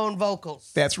their own vocals.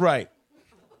 That's right.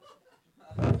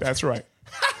 That's right.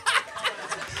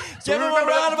 Give him a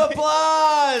round of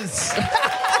applause.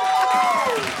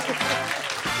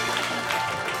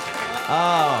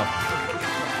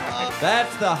 Oh,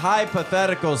 that's the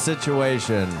hypothetical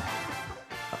situation.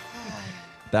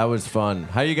 That was fun.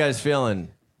 How you guys feeling?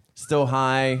 Still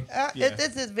high?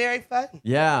 This is very fun.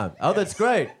 Yeah. Oh, that's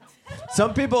great.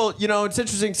 Some people, you know, it's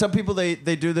interesting. Some people they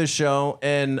do this show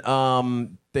and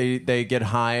they get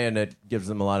high and it gives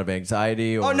them a lot of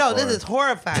anxiety. Or, Oh no, this is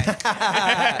horrifying.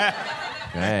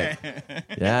 Right.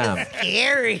 Yeah.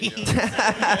 Scary.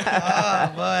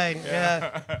 Oh boy.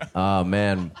 Yeah. Oh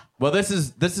man. Well, this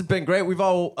has been great. We've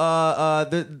all I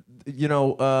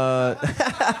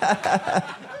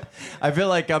feel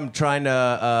like I'm trying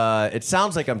to it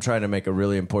sounds like I'm trying to make a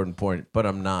really important point, but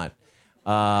I'm not.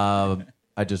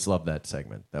 I just love that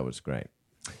segment. That was great.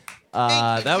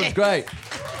 That was great.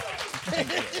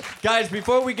 Guys,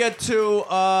 before we get to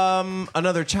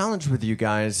another challenge with you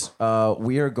guys,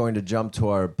 we are going to jump to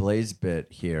our Blaze bit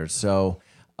here. So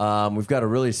we've got a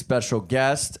really special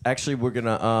guest. Actually, we're going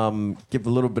to give a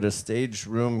little bit of stage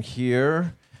room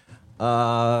here.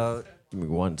 Give me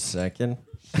 1 second.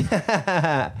 Should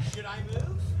I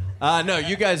move? No,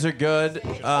 you guys are good.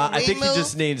 I think he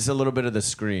just needs a little bit of the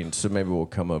screen, so maybe we'll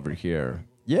come over here.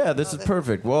 Yeah, this is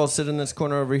perfect. We'll all sit in this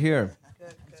corner over here.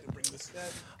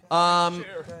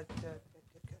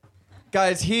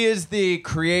 Guys, he is the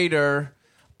creator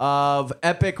of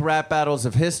Epic Rap Battles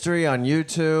of History on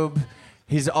YouTube.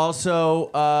 He's also,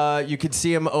 you can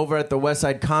see him over at the West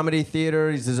Side Comedy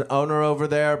Theater. He's his owner over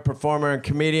there, performer and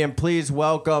comedian. Please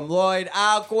welcome Lloyd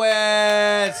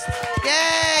Alquist.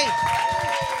 Yay!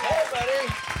 Hey,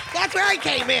 buddy. That's where I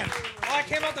came in. Oh, I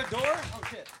came out the door? Oh,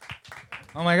 shit.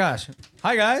 Oh, my gosh.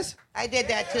 Hi, guys. I did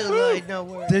that too, Lloyd. No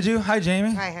worries. Did you? Hi,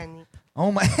 Jamie. Hi, honey. Oh,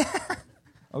 my.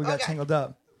 Oh, we got tangled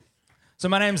up. So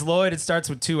my name's Lloyd. It starts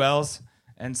with 2 L's.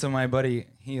 And so my buddy,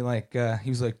 he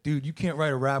was like, dude, you can't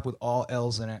write a rap with all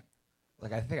L's in it.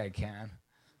 Like, I think I can.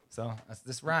 So that's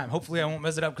this rhyme. Hopefully I won't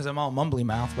mess it up because I'm all mumbly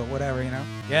mouth, but whatever, you know?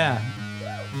 Yeah.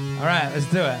 All right,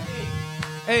 let's do it.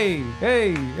 Hey,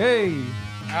 hey, hey.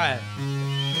 All right.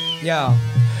 Yo.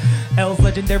 L's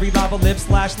legendary lava lips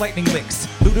slash lightning licks.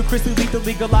 Ludicrously lethal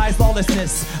legalized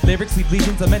lawlessness. Lyrics leave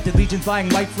legions, lamented legions lying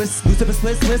lifeless. Lucifer's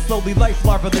listless, slowly life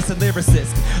larvaless and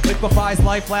lyricist. Liquefies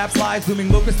life, lapse lies,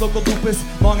 looming locust, local lupus.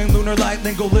 Longing lunar light,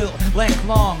 lingo lil, length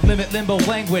long, limit limbo,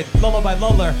 languid. Lullaby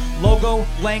luller, logo,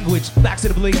 language.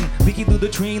 Laxative bleeding, leaky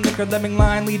lutrine, liquor, lemming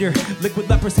line leader. Liquid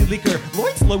leprosy leaker,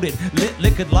 Lloyd's loaded. Lit,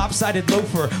 liquid, lopsided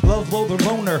loafer. Love, loather,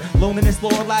 loner. Loneliness,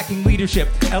 lore, lacking leadership.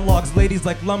 L-logs, ladies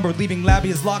like lumber. Leaving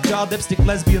labias, lockjaw, lipstick,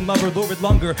 lesbian lover. Lurid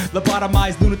lunger,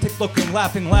 lobotomized, lunatic looking,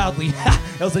 laughing loudly. Ha!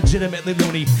 L's legitimately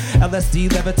loony.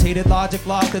 LSD, levitated, logic,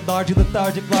 lofted, largely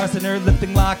lethargic, larcener,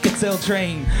 lifting lock, it's L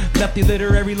train. Lefty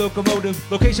literary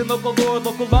locomotive. Location, local lord,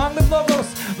 local long live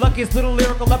logos. Luckiest little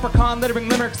lyrical leprechaun, littering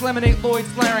limericks, lemonade,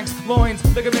 Lloyd's, larynx, loins,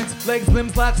 ligaments, legs,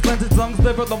 limbs, lats, lenses, lungs,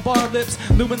 liver, lumbar, lips,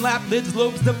 lumen, lap, lids,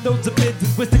 lobes, lymph nodes, a bid,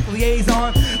 linguistic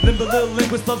liaison, limbo, little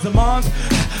linguist loves the mons.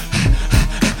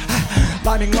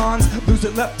 Liming lawns,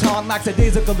 lucid lepton,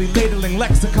 lackadaisically ladling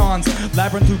lexicons.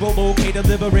 Labyrinth to locator,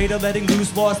 liberator, letting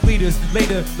loose lost leaders.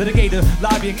 Later, litigator,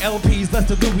 lobbying LPs,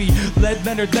 Lester Louis, Led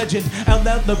Leonard Legend,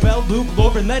 LL, LaBelle, Luke,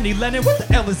 Lauren, Lenny, Lennon. What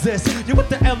the L is this? Yo, what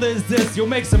the L is this? You'll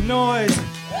make some noise.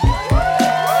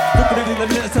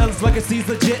 Legacy's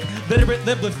legit, literate,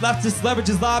 liblet, leftist,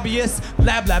 leverages, lobbyists,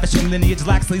 lavishing lineage,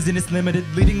 lacks laziness, limited,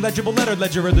 leading legible letter,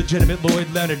 ledger, legitimate, Lloyd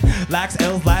Leonard, lacks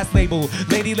L's last label,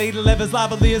 lady, levers,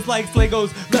 lavaliers, likes,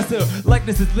 Legos, lesser,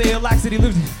 likeness is Leo, laxity,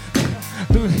 losing,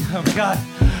 oh my god,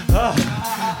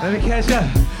 let me catch up,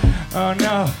 oh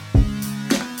no,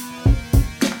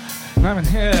 I'm in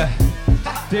here,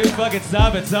 dude, fucking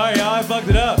stop it, sorry, y'all, I fucked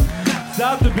it up,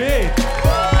 stop the beat.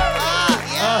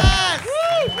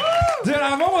 Dude,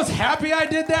 I'm almost happy I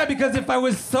did that because if I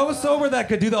was so sober that I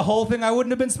could do the whole thing, I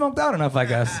wouldn't have been smoked out enough, I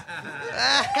guess.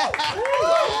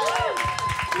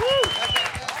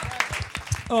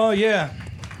 Oh, yeah.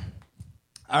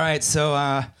 All right, so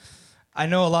I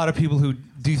know a lot of people who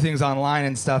do things online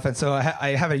and stuff, and so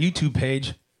I have a YouTube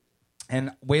page.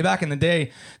 And way back in the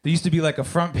day, there used to be like a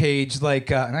front page,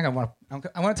 like, and I want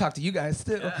to talk to you guys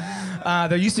too.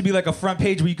 There used to be like a front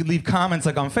page where you could leave comments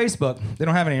like on Facebook. They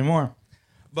don't have it anymore.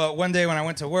 But one day when I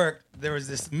went to work, there was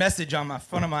this message on my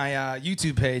front of my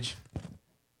YouTube page,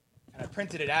 and I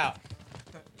printed it out.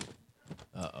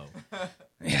 Uh-oh.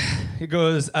 Yeah, it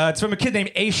goes, it's from a kid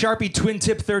named A Sharpie Twin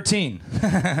Tip 13.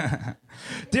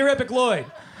 Dear Epic Lloyd,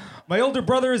 my older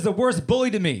brother is the worst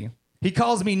bully to me. He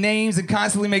calls me names and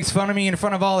constantly makes fun of me in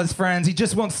front of all his friends. He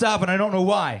just won't stop, and I don't know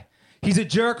why. He's a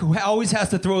jerk who always has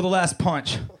to throw the last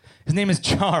punch. His name is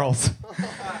Charles.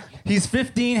 He's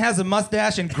 15, has a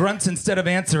mustache, and grunts instead of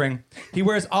answering. He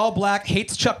wears all black,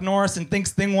 hates Chuck Norris, and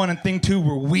thinks Thing 1 and Thing 2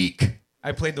 were weak.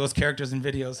 I played those characters in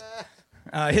videos.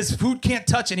 His food can't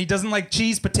touch, and he doesn't like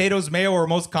cheese, potatoes, mayo, or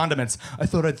most condiments. I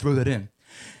thought I'd throw that in.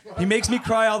 He makes me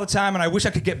cry all the time, and I wish I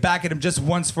could get back at him just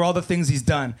once for all the things he's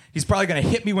done. He's probably going to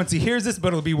hit me once he hears this, but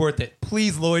it'll be worth it.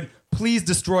 Please, Lloyd, please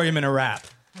destroy him in a rap.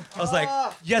 I was like,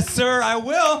 yes, sir, I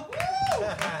will.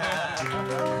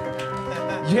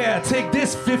 Yeah, take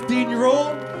this,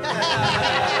 15-year-old.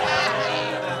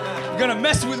 You gonna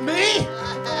mess with me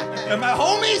and my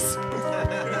homies?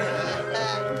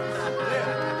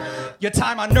 Your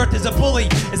time on Earth as a bully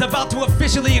is about to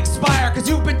officially expire, cause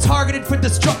you've been targeted for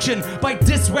destruction by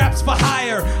diss raps for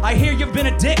hire. I hear you've been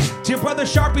a dick to your brother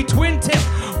Sharpie Twin Tip.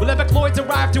 Will Epic Lloyd's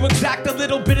arrive to exact a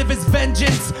little bit of his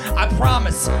vengeance? I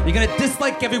promise you're gonna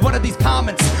dislike every one of these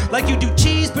comments like you do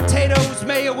cheese, potatoes,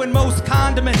 mayo, and most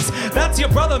condiments. That's your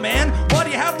brother, man. Why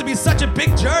do you have to be such a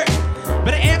big jerk?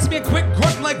 Better answer me a quick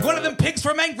grunt like one of them pigs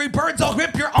from Angry Birds. I'll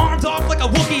rip your arms off like a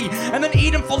Wookiee and then eat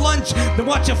them for lunch. Then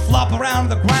watch you flop around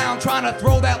the ground trying to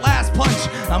throw that last punch.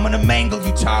 I'm gonna mangle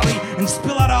you, Charlie, and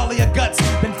spill out all of your guts.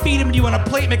 Then feed them to you on a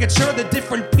plate, making sure the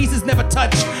different pieces never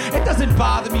touch. It doesn't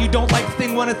bother me you don't like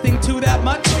Thing 1 and Thing 2 that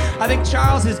much. I think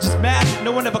Charles is just mad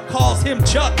no one ever calls him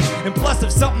Chuck. And plus,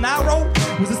 if something I wrote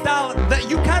was a style that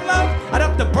you kind of love, I'd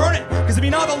have to burn it. Cause I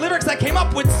mean, all the lyrics I came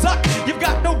up with suck. You've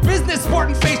got no business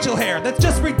sporting facial hair. That's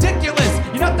just ridiculous.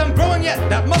 You're not done growing yet.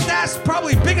 That mustache is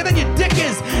probably bigger than your dick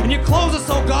is. And your clothes are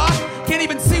so goth, can't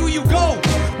even see where you go.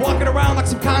 Walking around like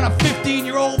some kind of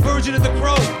 15-year-old version of the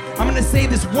Crow. I'm gonna say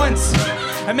this once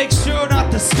and make sure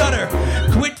not to stutter.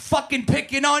 Quit fucking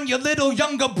picking on your little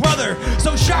younger brother.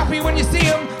 So Sharpie, when you see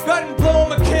him, go ahead and blow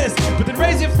him a kiss. But then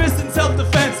raise your fist in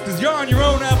self-defense, cause you're on your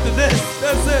own after this.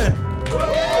 That's it.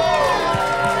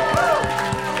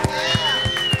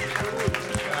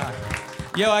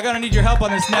 Yo, I gotta need your help on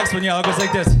this next one, yo. It goes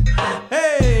like this.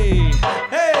 Hey,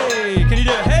 hey, can you do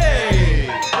it? Hey,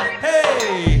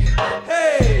 hey,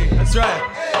 hey. That's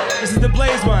right. This is the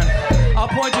Blaze one. I'll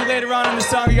point you later on in the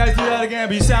song. You guys do that again,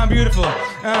 but you sound beautiful.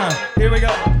 Here we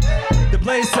go. The Blaze.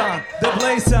 Blaze on, the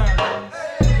blaze on.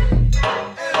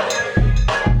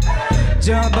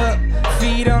 Jump up,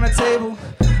 feet on the table.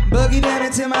 Boogie down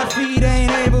until my feet ain't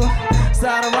able.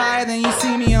 Start a riot, then you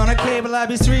see me on a cable. I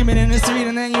be streaming in the street,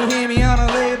 and then you hear me on a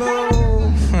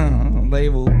label.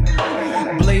 Label.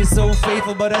 Blaze so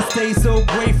faithful, but I stay so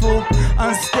grateful.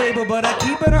 Unstable, but I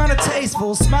keep it on a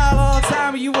tasteful. Smile all the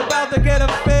time, you about to get a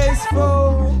face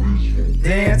full.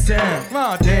 Dancing, come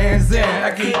on, dancing,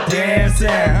 I keep dancing.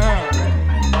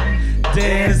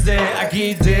 Dancing, I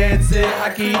keep dancing,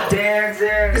 I keep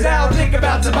dancing. Cause I don't think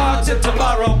about tomorrow till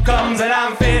tomorrow comes and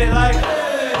I'm faded like.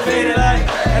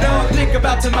 I don't think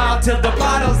about tomorrow till the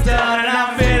bottle's done and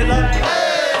I'm faded like.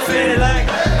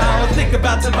 I don't think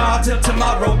about tomorrow till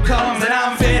tomorrow comes and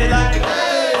I'm faded like.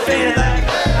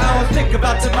 I don't think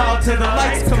about tomorrow till the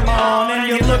lights come on and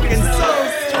you're looking so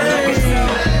strange.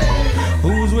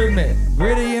 Who's with me?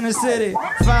 Gritty in the city.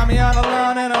 Find me on the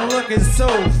lawn and I'm looking so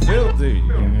filthy.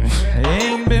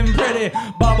 Ain't been pretty.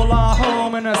 Bubble on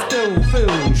home and I still feel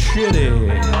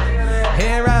shitty.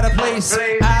 Hair out of place,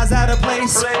 eyes out of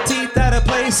place, teeth out of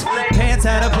place, pants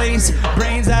out of place,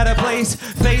 brains out of place,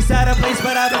 face out of place.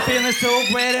 But I've been feeling so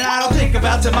great and I don't think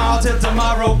about tomorrow till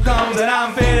tomorrow comes and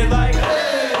I'm faded like.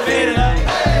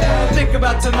 I don't think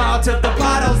about tomorrow till the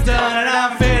bottle's done and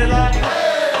I'm faded like. I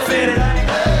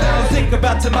don't think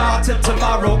about tomorrow till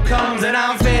tomorrow comes and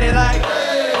I'm faded like.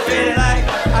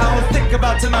 I don't think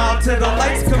about tomorrow till the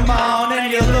lights come on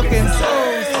and you're looking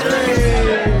so strange.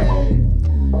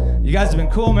 You guys have been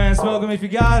cool, man. Smoke them if you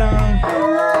got them.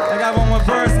 I got one more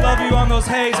verse. Love you on those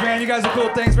haze, man. You guys are cool.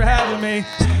 Thanks for having me.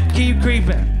 Keep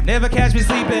creeping. Never catch me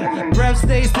sleeping. Breath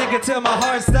stays thick until my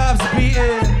heart stops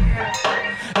beating.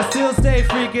 I still stay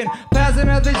freaking. Pass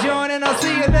another joint and I'll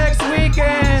see you next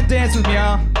weekend. Dance with me,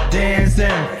 y'all.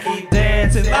 Dancing.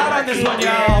 Dancing. Loud on this one,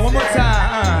 y'all. One more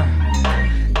time.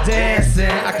 Dancing.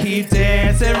 I keep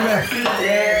dancing.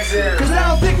 Cause I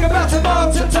don't think about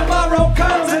tomorrow till tomorrow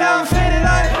comes and I'm faded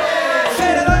like.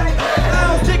 I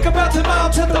don't think about tomorrow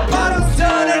till the bottle's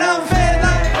done and I'm faded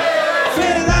like.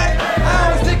 I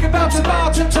don't think about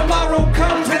tomorrow till tomorrow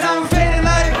comes and I'm faded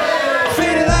like.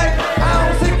 I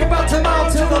don't think about tomorrow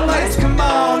till the lights come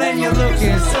on and you're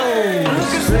looking so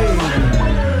strange.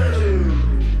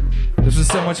 This was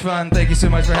so much fun. Thank you so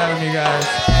much for having me, guys.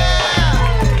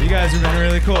 You guys have been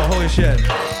really cool. Holy shit.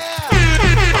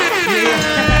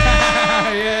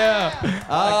 Yeah.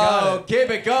 Oh, keep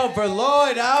it going for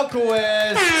Lloyd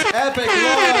Alquist. Epic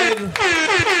Lloyd.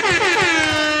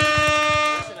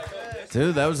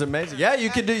 Dude, that was amazing. Yeah, you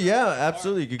could do,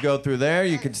 absolutely. You could go through there.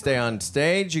 You could stay on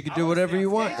stage. You could do whatever you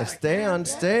want. Stay on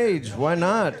stage. Why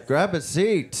not? Grab a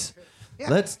seat. Yeah.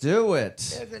 Let's do it.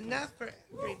 There's enough for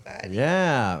everybody.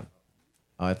 Yeah.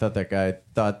 Oh, I thought that guy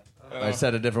thought I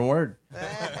said a different word.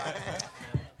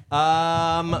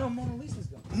 I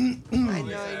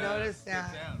noticed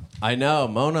that. I know.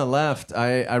 Mona left.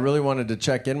 I really wanted to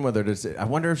check in with her to see. I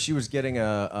wonder if she was getting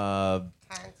a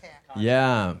Contact.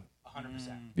 Yeah.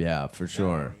 100%. Yeah, for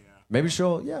sure. Maybe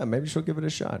she'll give it a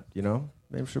shot, you know?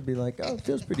 Maybe she'll be like, "Oh, it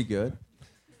feels pretty good."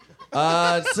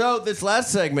 So this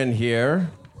last segment here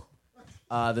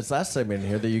that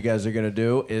you guys are going to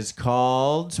do is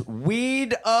called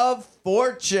Weed of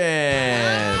Fortune.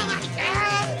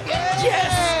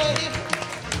 Yes!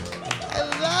 I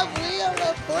love Wheel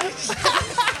of Fortune.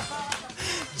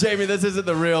 Jamie, this isn't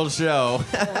the real show.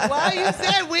 Well, you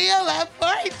said Wheel of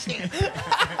Fortune.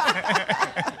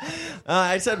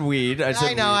 I said weed. I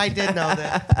know, I did know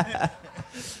that.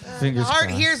 Fingers Heart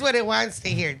crossed. hears what it wants to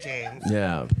hear, James.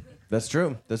 Yeah, that's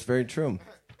true. That's very true.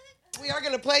 We are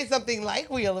going to play something like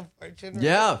Wheel of Fortune. Right?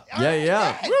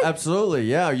 Yeah. Absolutely.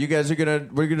 Yeah, you guys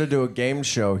we're gonna do a game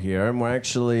show here, and we're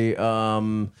actually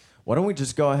why don't we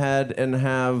just go ahead and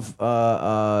have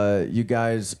you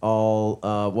guys all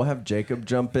we'll have Jacob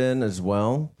jump in as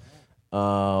well.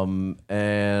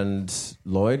 And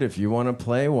Lloyd, if you want to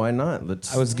play, why not?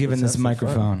 I was given this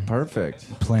microphone. Perfect.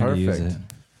 Plan to use it.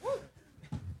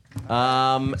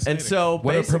 And so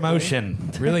What a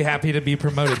promotion. Really happy to be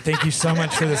promoted. Thank you so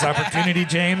much for this opportunity,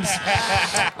 James.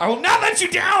 I will not let you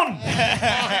down.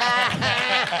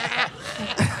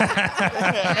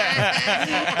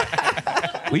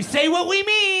 We say what we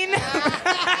mean.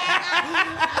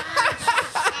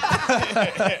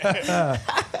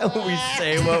 We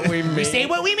say what we mean. We say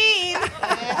what we mean.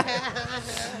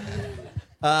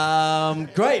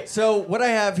 Great. So what I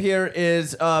have here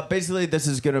is basically this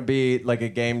is going to be like a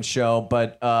game show,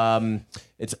 but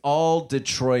it's all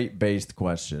Detroit-based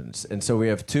questions. And so we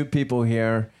have two people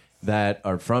here that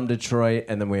are from Detroit,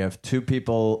 and then we have two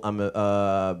people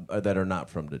that are not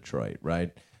from Detroit,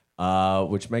 right?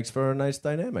 Which makes for a nice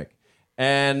dynamic.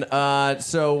 And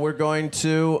so we're going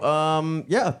to,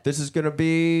 this is going to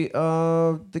be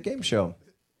the game show.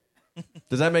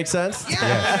 Does that make sense?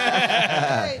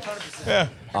 Yeah.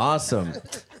 Awesome.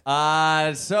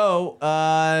 So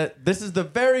this is the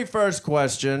very first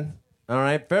question. All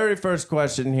right, very first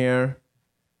question here.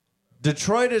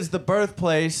 Detroit is the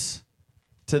birthplace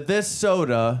to this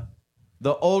soda,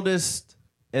 the oldest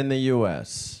in the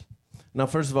U.S. Now,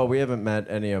 first of all, we haven't met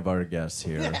any of our guests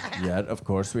here yet. Of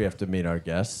course, we have to meet our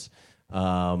guests.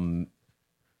 Hi,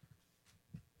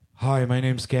 my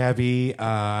name's Gabby.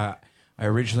 I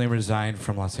originally resigned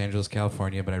from Los Angeles,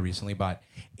 California, but I recently bought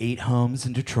 8 homes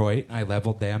in Detroit. I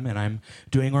leveled them, and I'm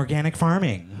doing organic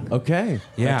farming. Okay.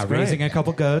 Yeah, That's great. raising a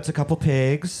couple goats, a couple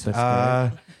pigs,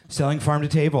 selling farm to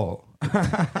table.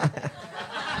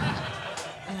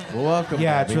 Well, welcome.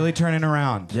 Yeah, Gabby. it's really turning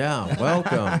around. Yeah,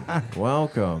 welcome.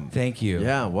 Welcome. Thank you.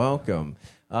 Yeah, welcome.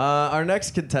 Our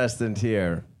next contestant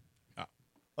here.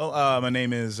 My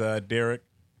name is Derek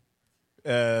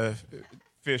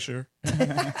Fisher.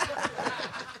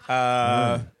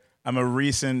 I'm a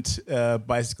recent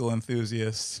bicycle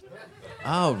enthusiast.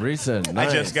 Oh, recent.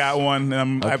 Nice. I just got one,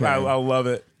 and Okay. I love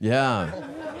it. Yeah.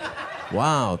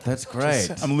 Wow, that's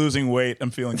great. I'm losing weight.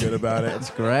 I'm feeling good about it. That's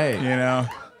great. You know?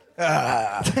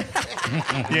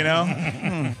 You know?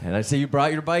 And I see you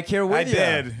brought your bike here with I you.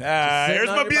 did. Here's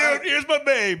my beaut. Here's my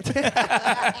babe.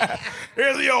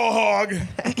 Here's the old hog.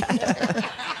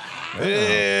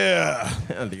 Yeah.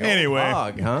 The old Anyway.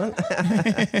 hog, huh?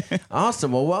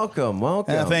 Awesome. Well, welcome.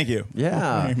 Welcome. Thank you.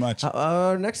 Yeah. Very much.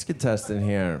 Our next contestant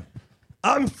here.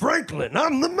 I'm Franklin.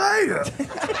 I'm the mayor.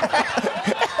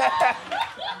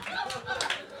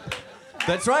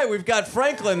 That's right. We've got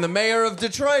Franklin, the mayor of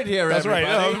Detroit here. That's right.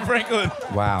 everybody. Franklin.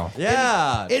 Wow.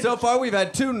 Yeah. So far, we've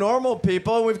had 2 normal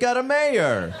people, and we've got a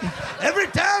mayor. Every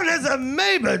town has a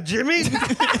mayor, Jimmy.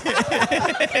 That's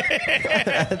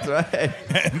right.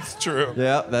 It's true.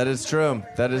 Yeah, that is true.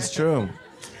 That is true.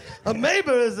 A mayor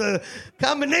is a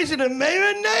combination of mayor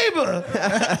and neighbor.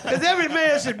 Because every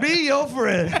mayor should be your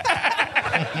friend.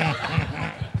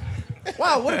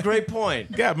 Wow, what a great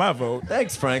point. Got my vote.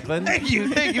 Thanks, Franklin. Thank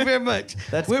you very much.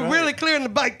 That's We're great. really clearing the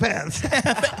bike paths.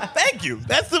 Thank you.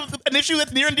 That's an issue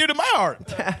that's near and dear to my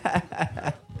heart.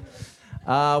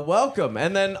 Welcome.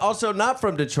 And then also not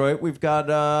from Detroit, we've got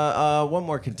one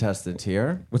more contestant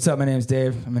here. What's up? My name's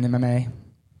Dave. I'm an MMA.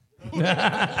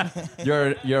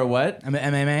 You're what? I'm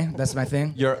an MMA. That's my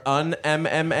thing. You're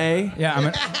un-MMA?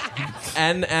 Yeah,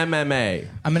 N-MMA.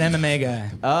 I'm an MMA guy.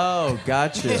 Oh,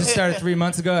 gotcha. Just started 3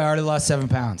 months ago. I already lost 7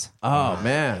 pounds. Oh,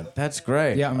 man. That's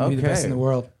great. Yeah, I'm gonna be the best in the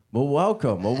world. Well,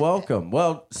 welcome. Well, welcome.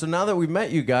 Well, so now that we've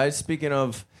met you guys, speaking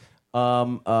of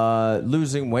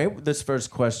losing weight, this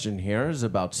first question here is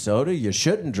about soda. You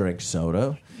shouldn't drink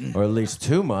soda, or at least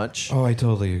too much. Oh, I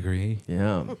totally agree.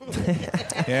 Yeah.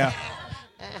 Yeah.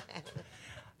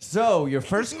 So, your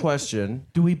first question.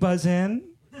 Do we buzz in?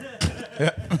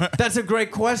 That's a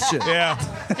great question. Yeah.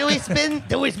 Do we spin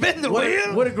the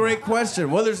wheel? What a great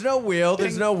question. Well, there's no wheel.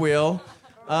 There's no wheel.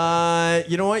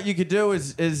 You know what you could do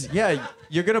is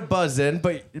you're gonna buzz in,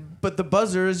 but the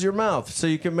buzzer is your mouth, so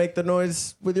you can make the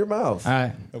noise with your mouth. All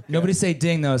right. Okay. Nobody say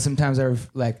ding though. Sometimes I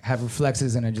have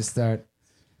reflexes and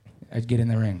I get in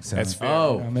the ring. So That's fair.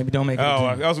 Oh. maybe don't make it. Oh,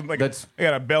 a ding. I was like, I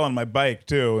got a bell on my bike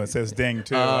too that says ding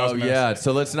too. I was Oh gonna- yeah.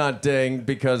 So let's not ding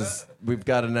because we've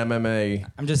got an MMA.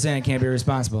 I'm just saying I can't be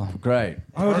responsible. Great.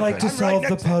 I would like to solve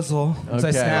the puzzle. So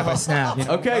I snap. You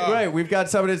know? Okay, great. We've got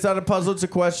somebody. It's not a puzzle. It's a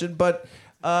question, but.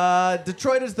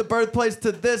 Detroit is the birthplace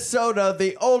to this soda,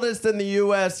 the oldest in the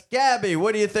U.S. Gabby,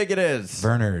 what do you think it is?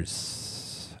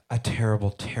 Verner's. A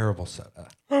terrible, terrible soda.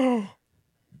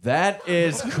 That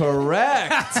is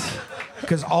correct.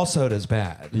 Because all soda's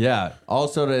bad. Yeah, all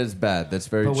soda is bad. That's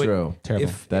very But true.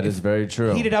 Terrible. That is very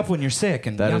true. Heat it up when you're sick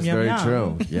and That yum, is yum, very yum.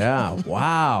 true. Yeah.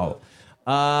 Wow.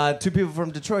 2 people from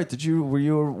Detroit. Were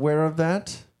you aware of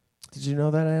that? Did you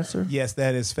know that answer? Yes,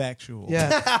 that is factual.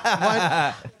 Yes.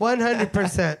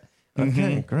 100%.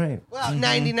 Okay, great. Well,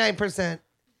 99%.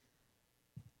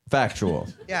 Factual.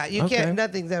 Yeah, you Okay. can't.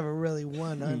 Nothing's ever really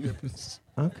 100%.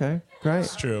 Okay, great.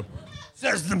 It's true.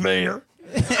 Says the mayor.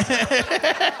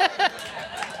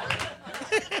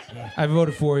 I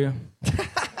voted for you.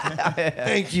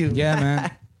 Thank you. Yeah,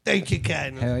 man. Thank you,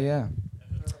 kindly. Hell yeah.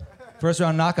 First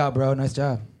round knockout, bro. Nice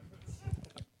job.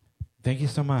 Thank you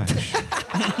so much.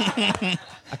 I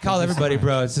call everybody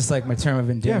bro. It's just like my term of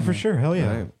Yeah, endearment. for sure. Hell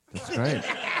yeah. Right. That's great.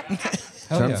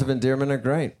 Hell Terms yeah. of endearment are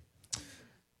great.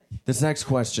 This next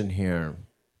question here.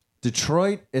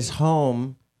 Detroit is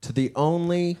home to the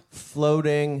only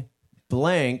floating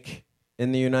blank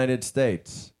in the United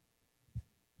States.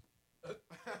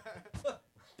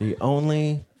 The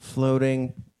only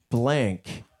floating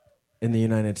blank in the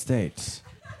United States.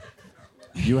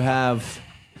 You have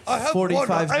I have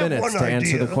 45 one minutes to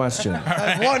answer idea. the question. I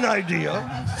have one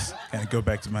idea. Kind of go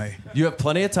back to my. You have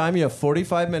plenty of time. You have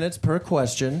 45 minutes per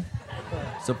question.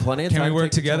 So plenty of time. Can we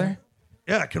work Take your together?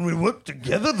 Yeah, can we work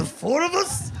together, the four of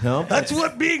us? No, That's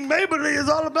what being Maberly is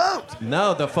all about. time.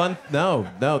 No, the fun. No,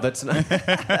 that's not.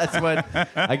 That's what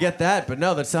I get that, but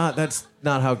no, that's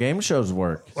not how game shows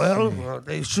work. Well,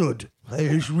 they should.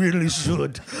 They really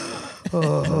should.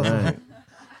 All right.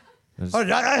 All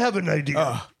right, I have an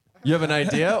idea. You have an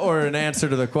idea or an answer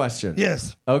to the question?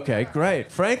 Yes. Okay,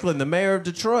 great. Franklin, the mayor of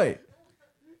Detroit.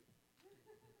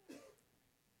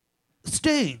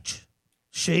 Stage.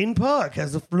 Shane Park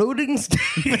has a floating stage.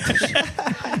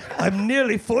 I'm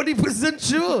nearly 40%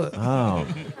 sure. Oh.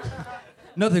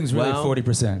 Nothing's really Well-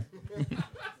 40%.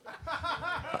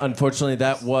 Unfortunately,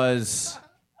 that was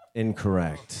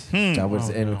incorrect. That was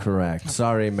incorrect.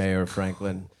 Sorry, Mayor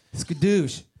Franklin.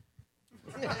 Skadoosh.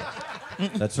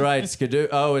 That's right, skadoosh.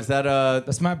 Oh, is that a...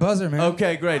 That's my buzzer, man.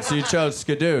 Okay, great. So you chose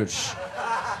skadoosh.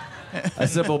 A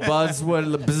simple buzz would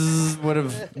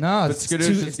have... No, but it's, skadoosh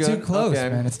too, is it's good? too close, Okay.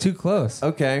 man. It's too close.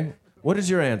 Okay. What is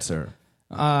your answer?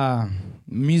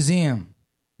 Museum.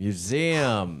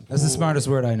 Museum. That's the smartest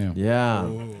word I knew. Yeah.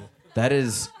 That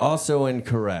is also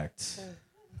incorrect.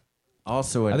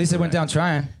 Also incorrect. At least I went down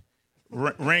trying.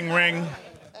 Ring, ring.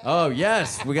 Oh,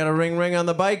 yes. We got a ring on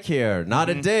the bike here. Not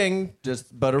a ding,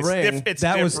 but a ring. It's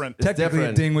That was different. technically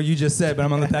different. a ding what you just said, but I'm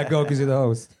gonna let that go because you're the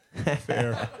host.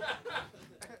 Fair.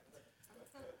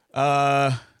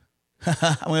 I'm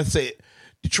going to say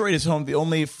Detroit is home to the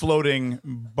only floating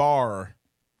bar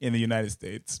in the United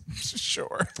States.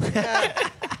 Sure.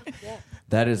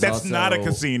 That is That's also not a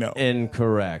casino.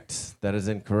 Incorrect. That is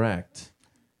incorrect.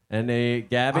 And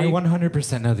Gabby? I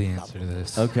 100% know the answer to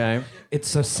this. Okay.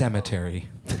 It's a cemetery.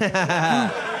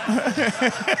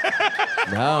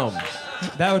 No.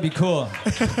 That would be cool.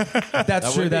 If that's That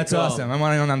true. would be That's cool. awesome. I'm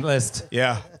on the list.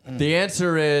 Yeah. The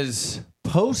answer is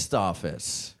post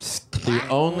office. The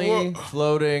only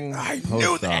floating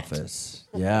post office.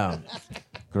 Yeah.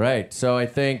 Great. So I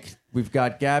think we've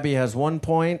got Gabby has 1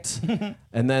 point,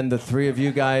 and then the three of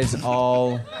you guys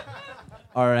all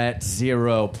are at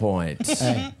 0 points.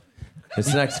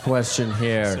 This next question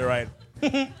here. That's right.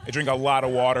 I drink a lot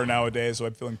of water nowadays, so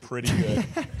I'm feeling pretty good.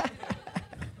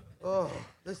 Oh,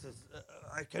 this is.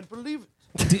 I can't believe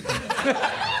it.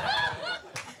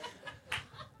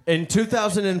 In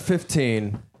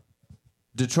 2015,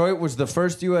 Detroit was the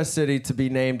first U.S. city to be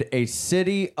named a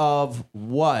city of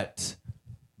what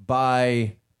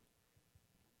by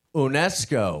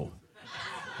UNESCO?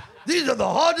 These are the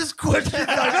hardest questions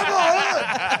I've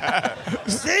ever heard.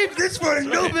 Save this for a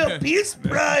Nobel Peace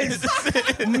Prize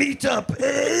meetup.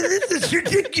 This is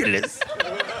ridiculous.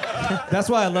 That's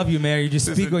why I love you, Mayor. You just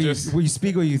This speak is what just- you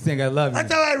speak what you think. I love you.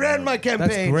 That's how I ran my campaign.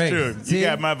 That's great. Dude, See? you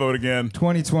got my vote again.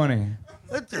 2020.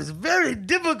 That is very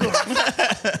difficult.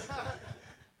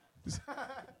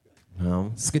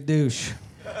 No. Skadoosh.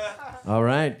 All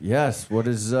right. Yes.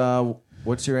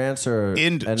 What's your answer?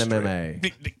 In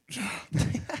NMMA.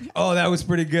 Oh, that was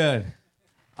pretty good.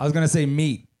 I was gonna say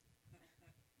meat.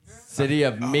 City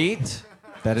of meat?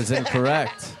 That is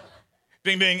incorrect.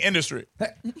 Ding ding industry.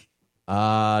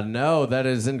 No, that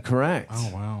is incorrect.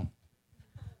 Oh, wow.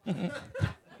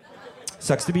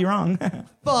 Sucks to be wrong.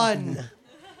 Fun.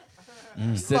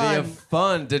 City of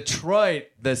fun. Detroit,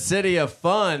 the city of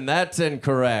fun. That's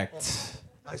incorrect.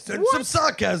 I said some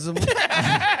sarcasm.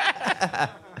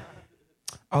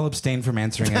 I'll abstain from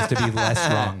answering as to be less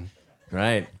wrong.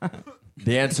 Right.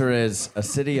 The answer is a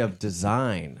city of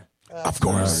design. Of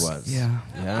course. It was.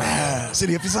 Yeah.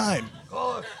 City of design.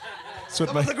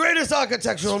 Some of the greatest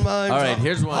architectural minds. All right,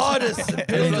 here's one. Artists and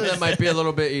Here's one builders. that might be a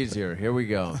little bit easier. Here we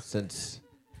go. Since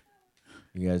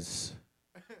you guys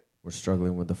were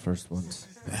struggling with the first ones.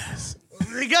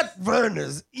 We got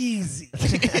Verner's easy.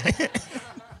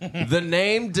 The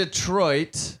name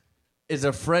Detroit is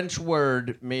a French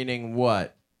word meaning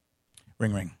what?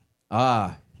 Ring ring.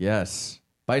 Ah, yes.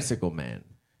 Bicycle man.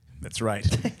 That's right.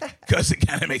 Because it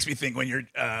kind of makes me think when you're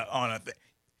on a thing.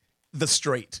 The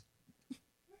straight.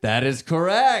 That is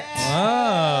correct.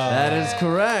 Oh. That is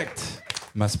correct.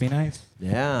 Must be nice.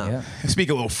 Yeah. I speak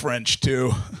a little French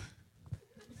too.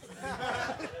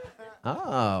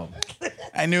 Oh.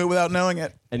 I knew it without knowing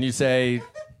it. And you say,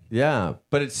 yeah,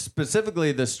 but it's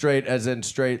specifically the straight, as in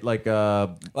straight, like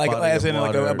a Like body as of in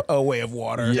like water. a way of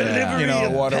water. Yeah. You know, a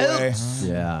waterway.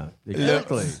 Yeah,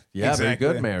 exactly. Yeah, very Exactly.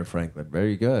 good, Mayor Franklin.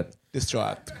 Very good.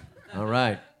 Distraught. All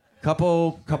right,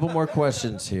 couple more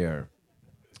questions here.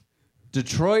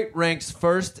 Detroit ranks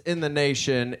first in the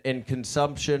nation in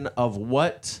consumption of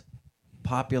what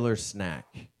popular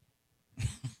snack?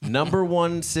 Number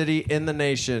 1 city in the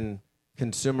nation,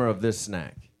 consumer of this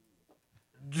snack.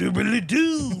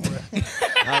 Doobly-doo.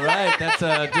 All right, that's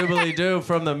a doobly-doo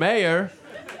from the mayor.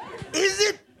 Is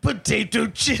it potato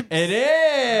chips? It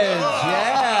is,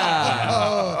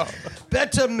 yeah.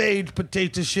 Better made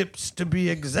potato chips, to be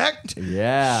exact.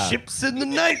 Yeah. Chips in the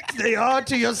night, they are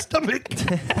to your stomach.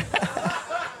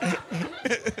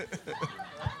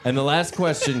 And the last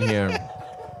question here.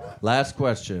 Last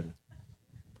question.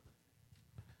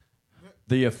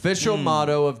 The official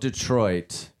motto of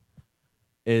Detroit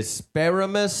is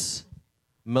Speramus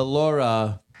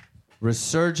Melora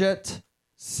Resurget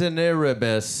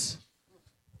Cineribus,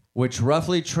 which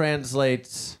roughly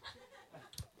translated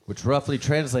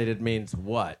means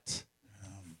what?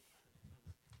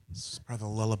 This is part of the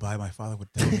lullaby my father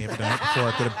would tell me every night before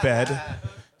I go to bed.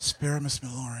 Speramus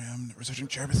Melorium, Resurgent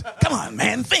Cherubus. Come on,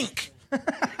 man, think.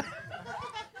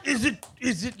 Is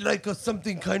it like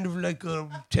something kind of like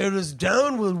tear us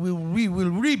down? We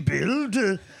will rebuild.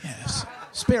 Yes.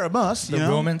 Spare us, The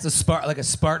Romans, like a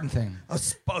Spartan thing.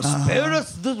 Spare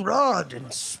us the rod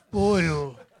and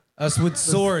spoil. Us with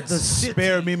swords.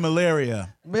 Spare me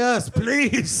malaria. Yes,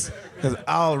 please. Because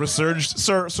I'll resurge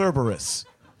Cerberus.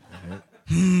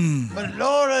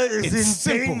 Melora is in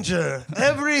simple. danger.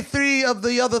 Every 3 of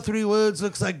the other 3 words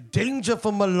looks like danger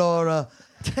for Melora.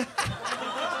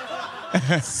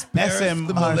 SM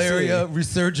The malaria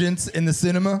resurgence in the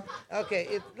cinema.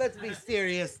 Okay, let's be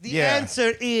serious. The Yeah.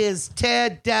 answer is tear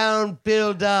down,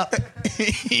 build up.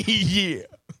 Yeah.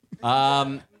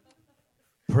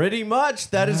 Pretty much.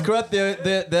 That is correct.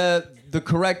 The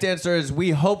correct answer is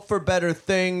we hope for better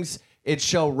things. It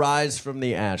shall rise from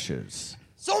the ashes.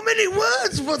 So many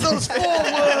words for those 4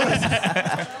 words.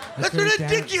 That's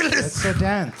ridiculous. That's so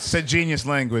dense. It's a genius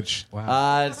language.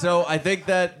 So I think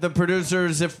that the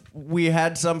producers, if we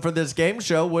had some for this game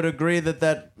show, would agree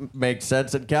that makes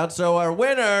sense and counts. So our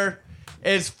winner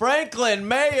is Franklin,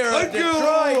 mayor of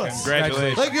Detroit.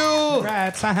 Congratulations. Thank you.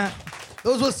 Congrats.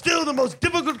 Those were still the most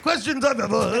difficult questions I've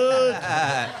ever heard.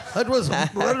 That was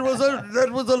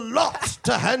a lot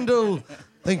to handle.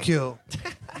 Thank you.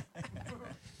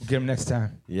 We'll get him next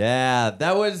time. Yeah,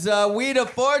 that was Weed of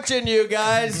Fortune, you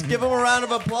guys. Give them a round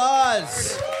of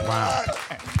applause. Wow.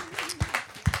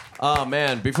 Oh,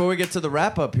 man. Before we get to the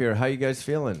wrap-up here, how you guys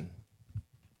feeling?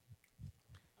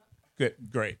 Good.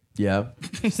 Great. Yeah?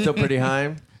 Still pretty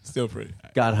high? Still pretty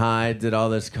high. Got high, did all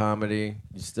this comedy.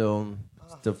 You still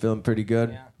feeling pretty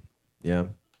good? Yeah.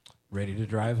 Ready to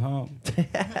drive home.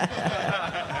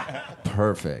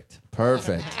 Perfect.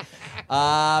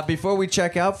 Before we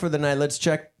check out for the night, let's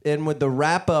check in with the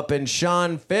wrap-up and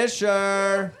Sean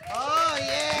Fisher. Oh,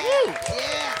 yeah.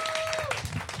 Yeah.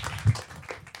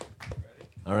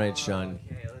 All right, Sean.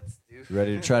 You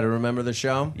ready to try to remember the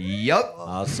show? Yup.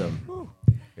 Awesome.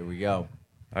 Here we go.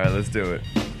 All right, let's do it.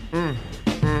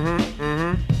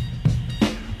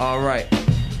 All right.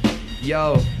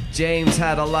 Yo, James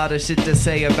had a lot of shit to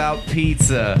say about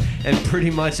pizza, and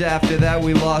pretty much after that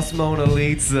we lost Mona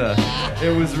Lisa.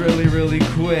 It was really, really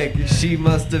quick. She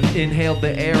must have inhaled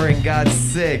the air and got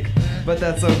sick. But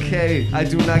that's okay, I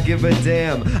do not give a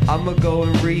damn. I'ma go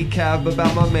and recap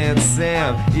about my man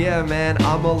Sam. Yeah, man,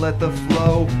 I'ma let the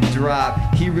flow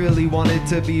drop. He really wanted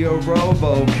to be a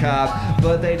RoboCop,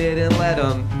 but they didn't let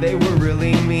him. They were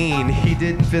really mean. He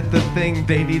didn't fit the thing,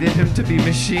 they needed him to be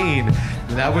machine.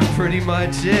 That was pretty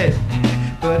much it.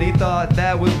 But he thought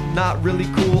that was not really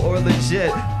cool or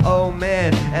legit. Oh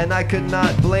man, and I could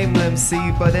not blame them,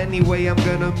 see. But anyway, I'm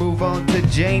gonna move on to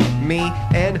Jamie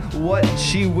and what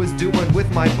she was doing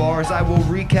with my bars. I will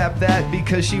recap that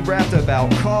because she rapped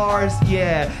about cars,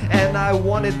 yeah. And I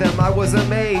wanted them, I was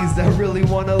amazed. I really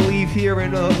wanna leave here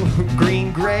in a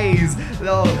green graze.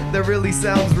 Oh, that really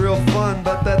sounds real fun,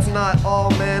 but that's not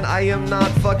all, man. I am not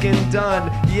fucking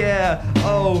done, yeah.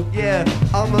 Oh yeah,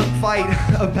 I'ma fight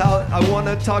about, I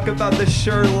wanna talk about the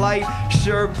Sure Light,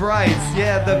 Sure Brights,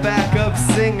 yeah, the backup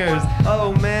singers.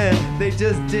 Oh man, they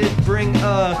just did bring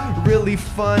a really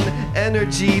fun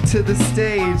energy to the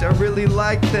stage. I really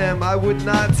liked them, I would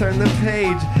not turn the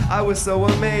page. I was so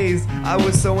amazed, I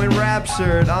was so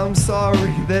enraptured. I'm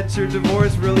sorry that your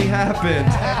divorce really happened.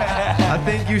 I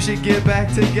think you should get back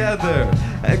together,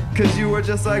 cause you were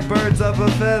just like birds of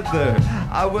a feather.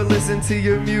 I would listen to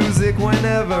your music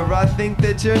whenever. I think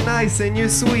that you're nice and you're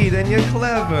sweet and you're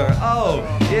clever. Oh,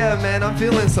 yeah, man, I'm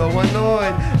feeling so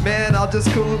annoyed. Man, I'll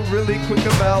just go really quick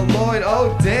about Lloyd.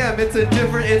 Oh, damn, it's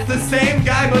the same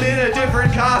guy but in a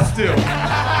different costume.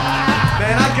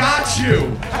 Man, I got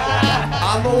you.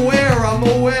 I'm aware.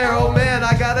 Oh, man,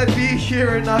 I gotta be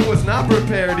here and I was not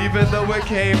prepared, even though it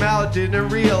came out, didn't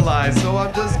realize. So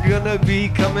I'm just gonna be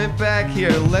coming back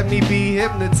here. Let me be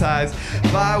hypnotized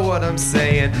by what I'm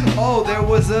saying. Oh, there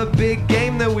was a big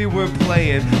game that we were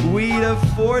playing, Weed of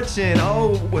Fortune.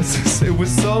 Oh, it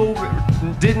was so,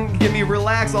 didn't get me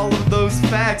relax, all of those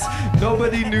facts.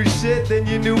 Nobody knew shit, then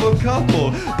you knew a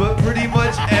couple. But pretty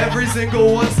much every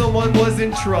single one, someone was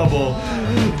in trouble.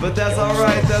 But that's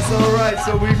alright,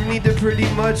 so we need to pretty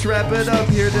much wrap it up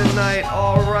here tonight.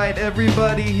 Alright,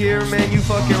 everybody here, man, you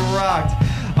fucking rocked.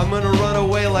 I'm gonna run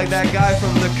away like that guy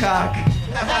from The Cock.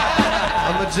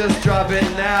 I'ma just drop it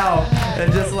now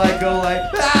and just like go like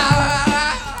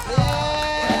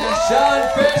Sean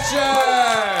Fisher!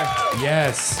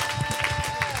 Yes.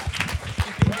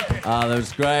 Oh, that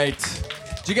was great.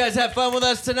 Did you guys have fun with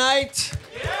us tonight?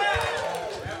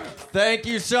 Thank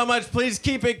you so much. Please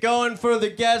keep it going for the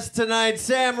guests tonight.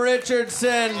 Sam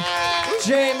Richardson,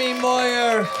 Jamie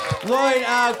Moyer, Lloyd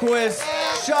Alquist,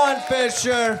 Sean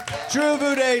Fisher, Drew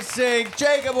Vude Singh,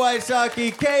 Jacob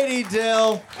Wysocki, Katie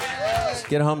Dill.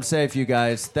 Get home safe, you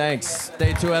guys. Thanks.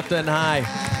 Stay 2F and high.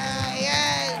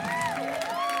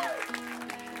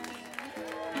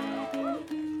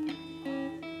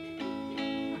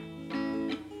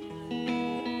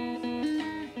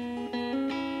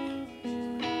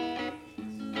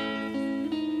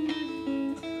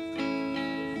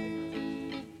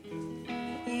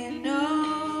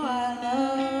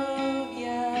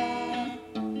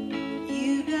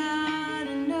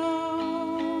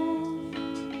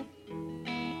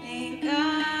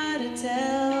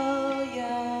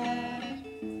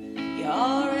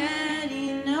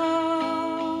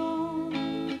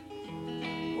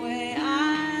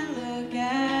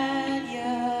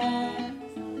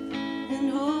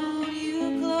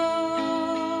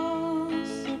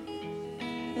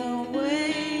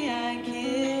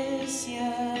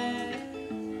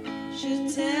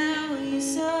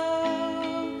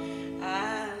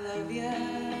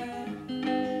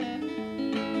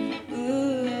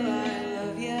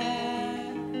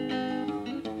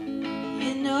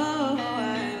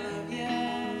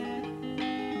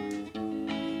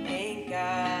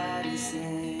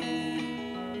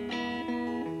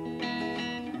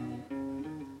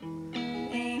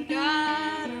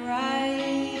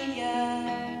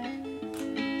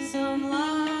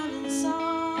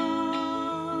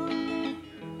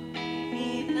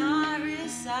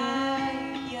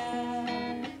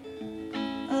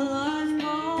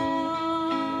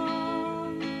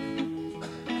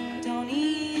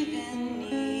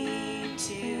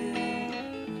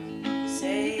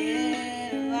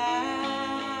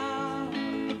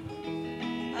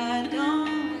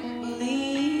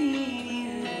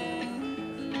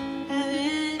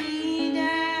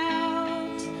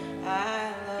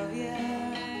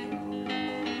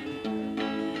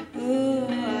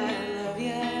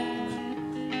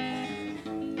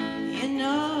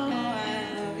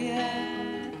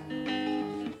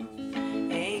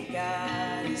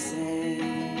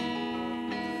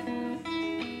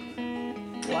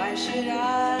 Why should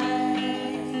I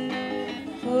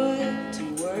put to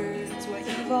words what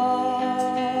you've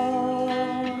already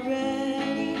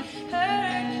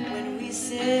heard when we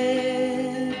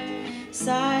sit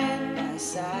side by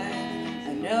side?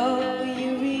 I know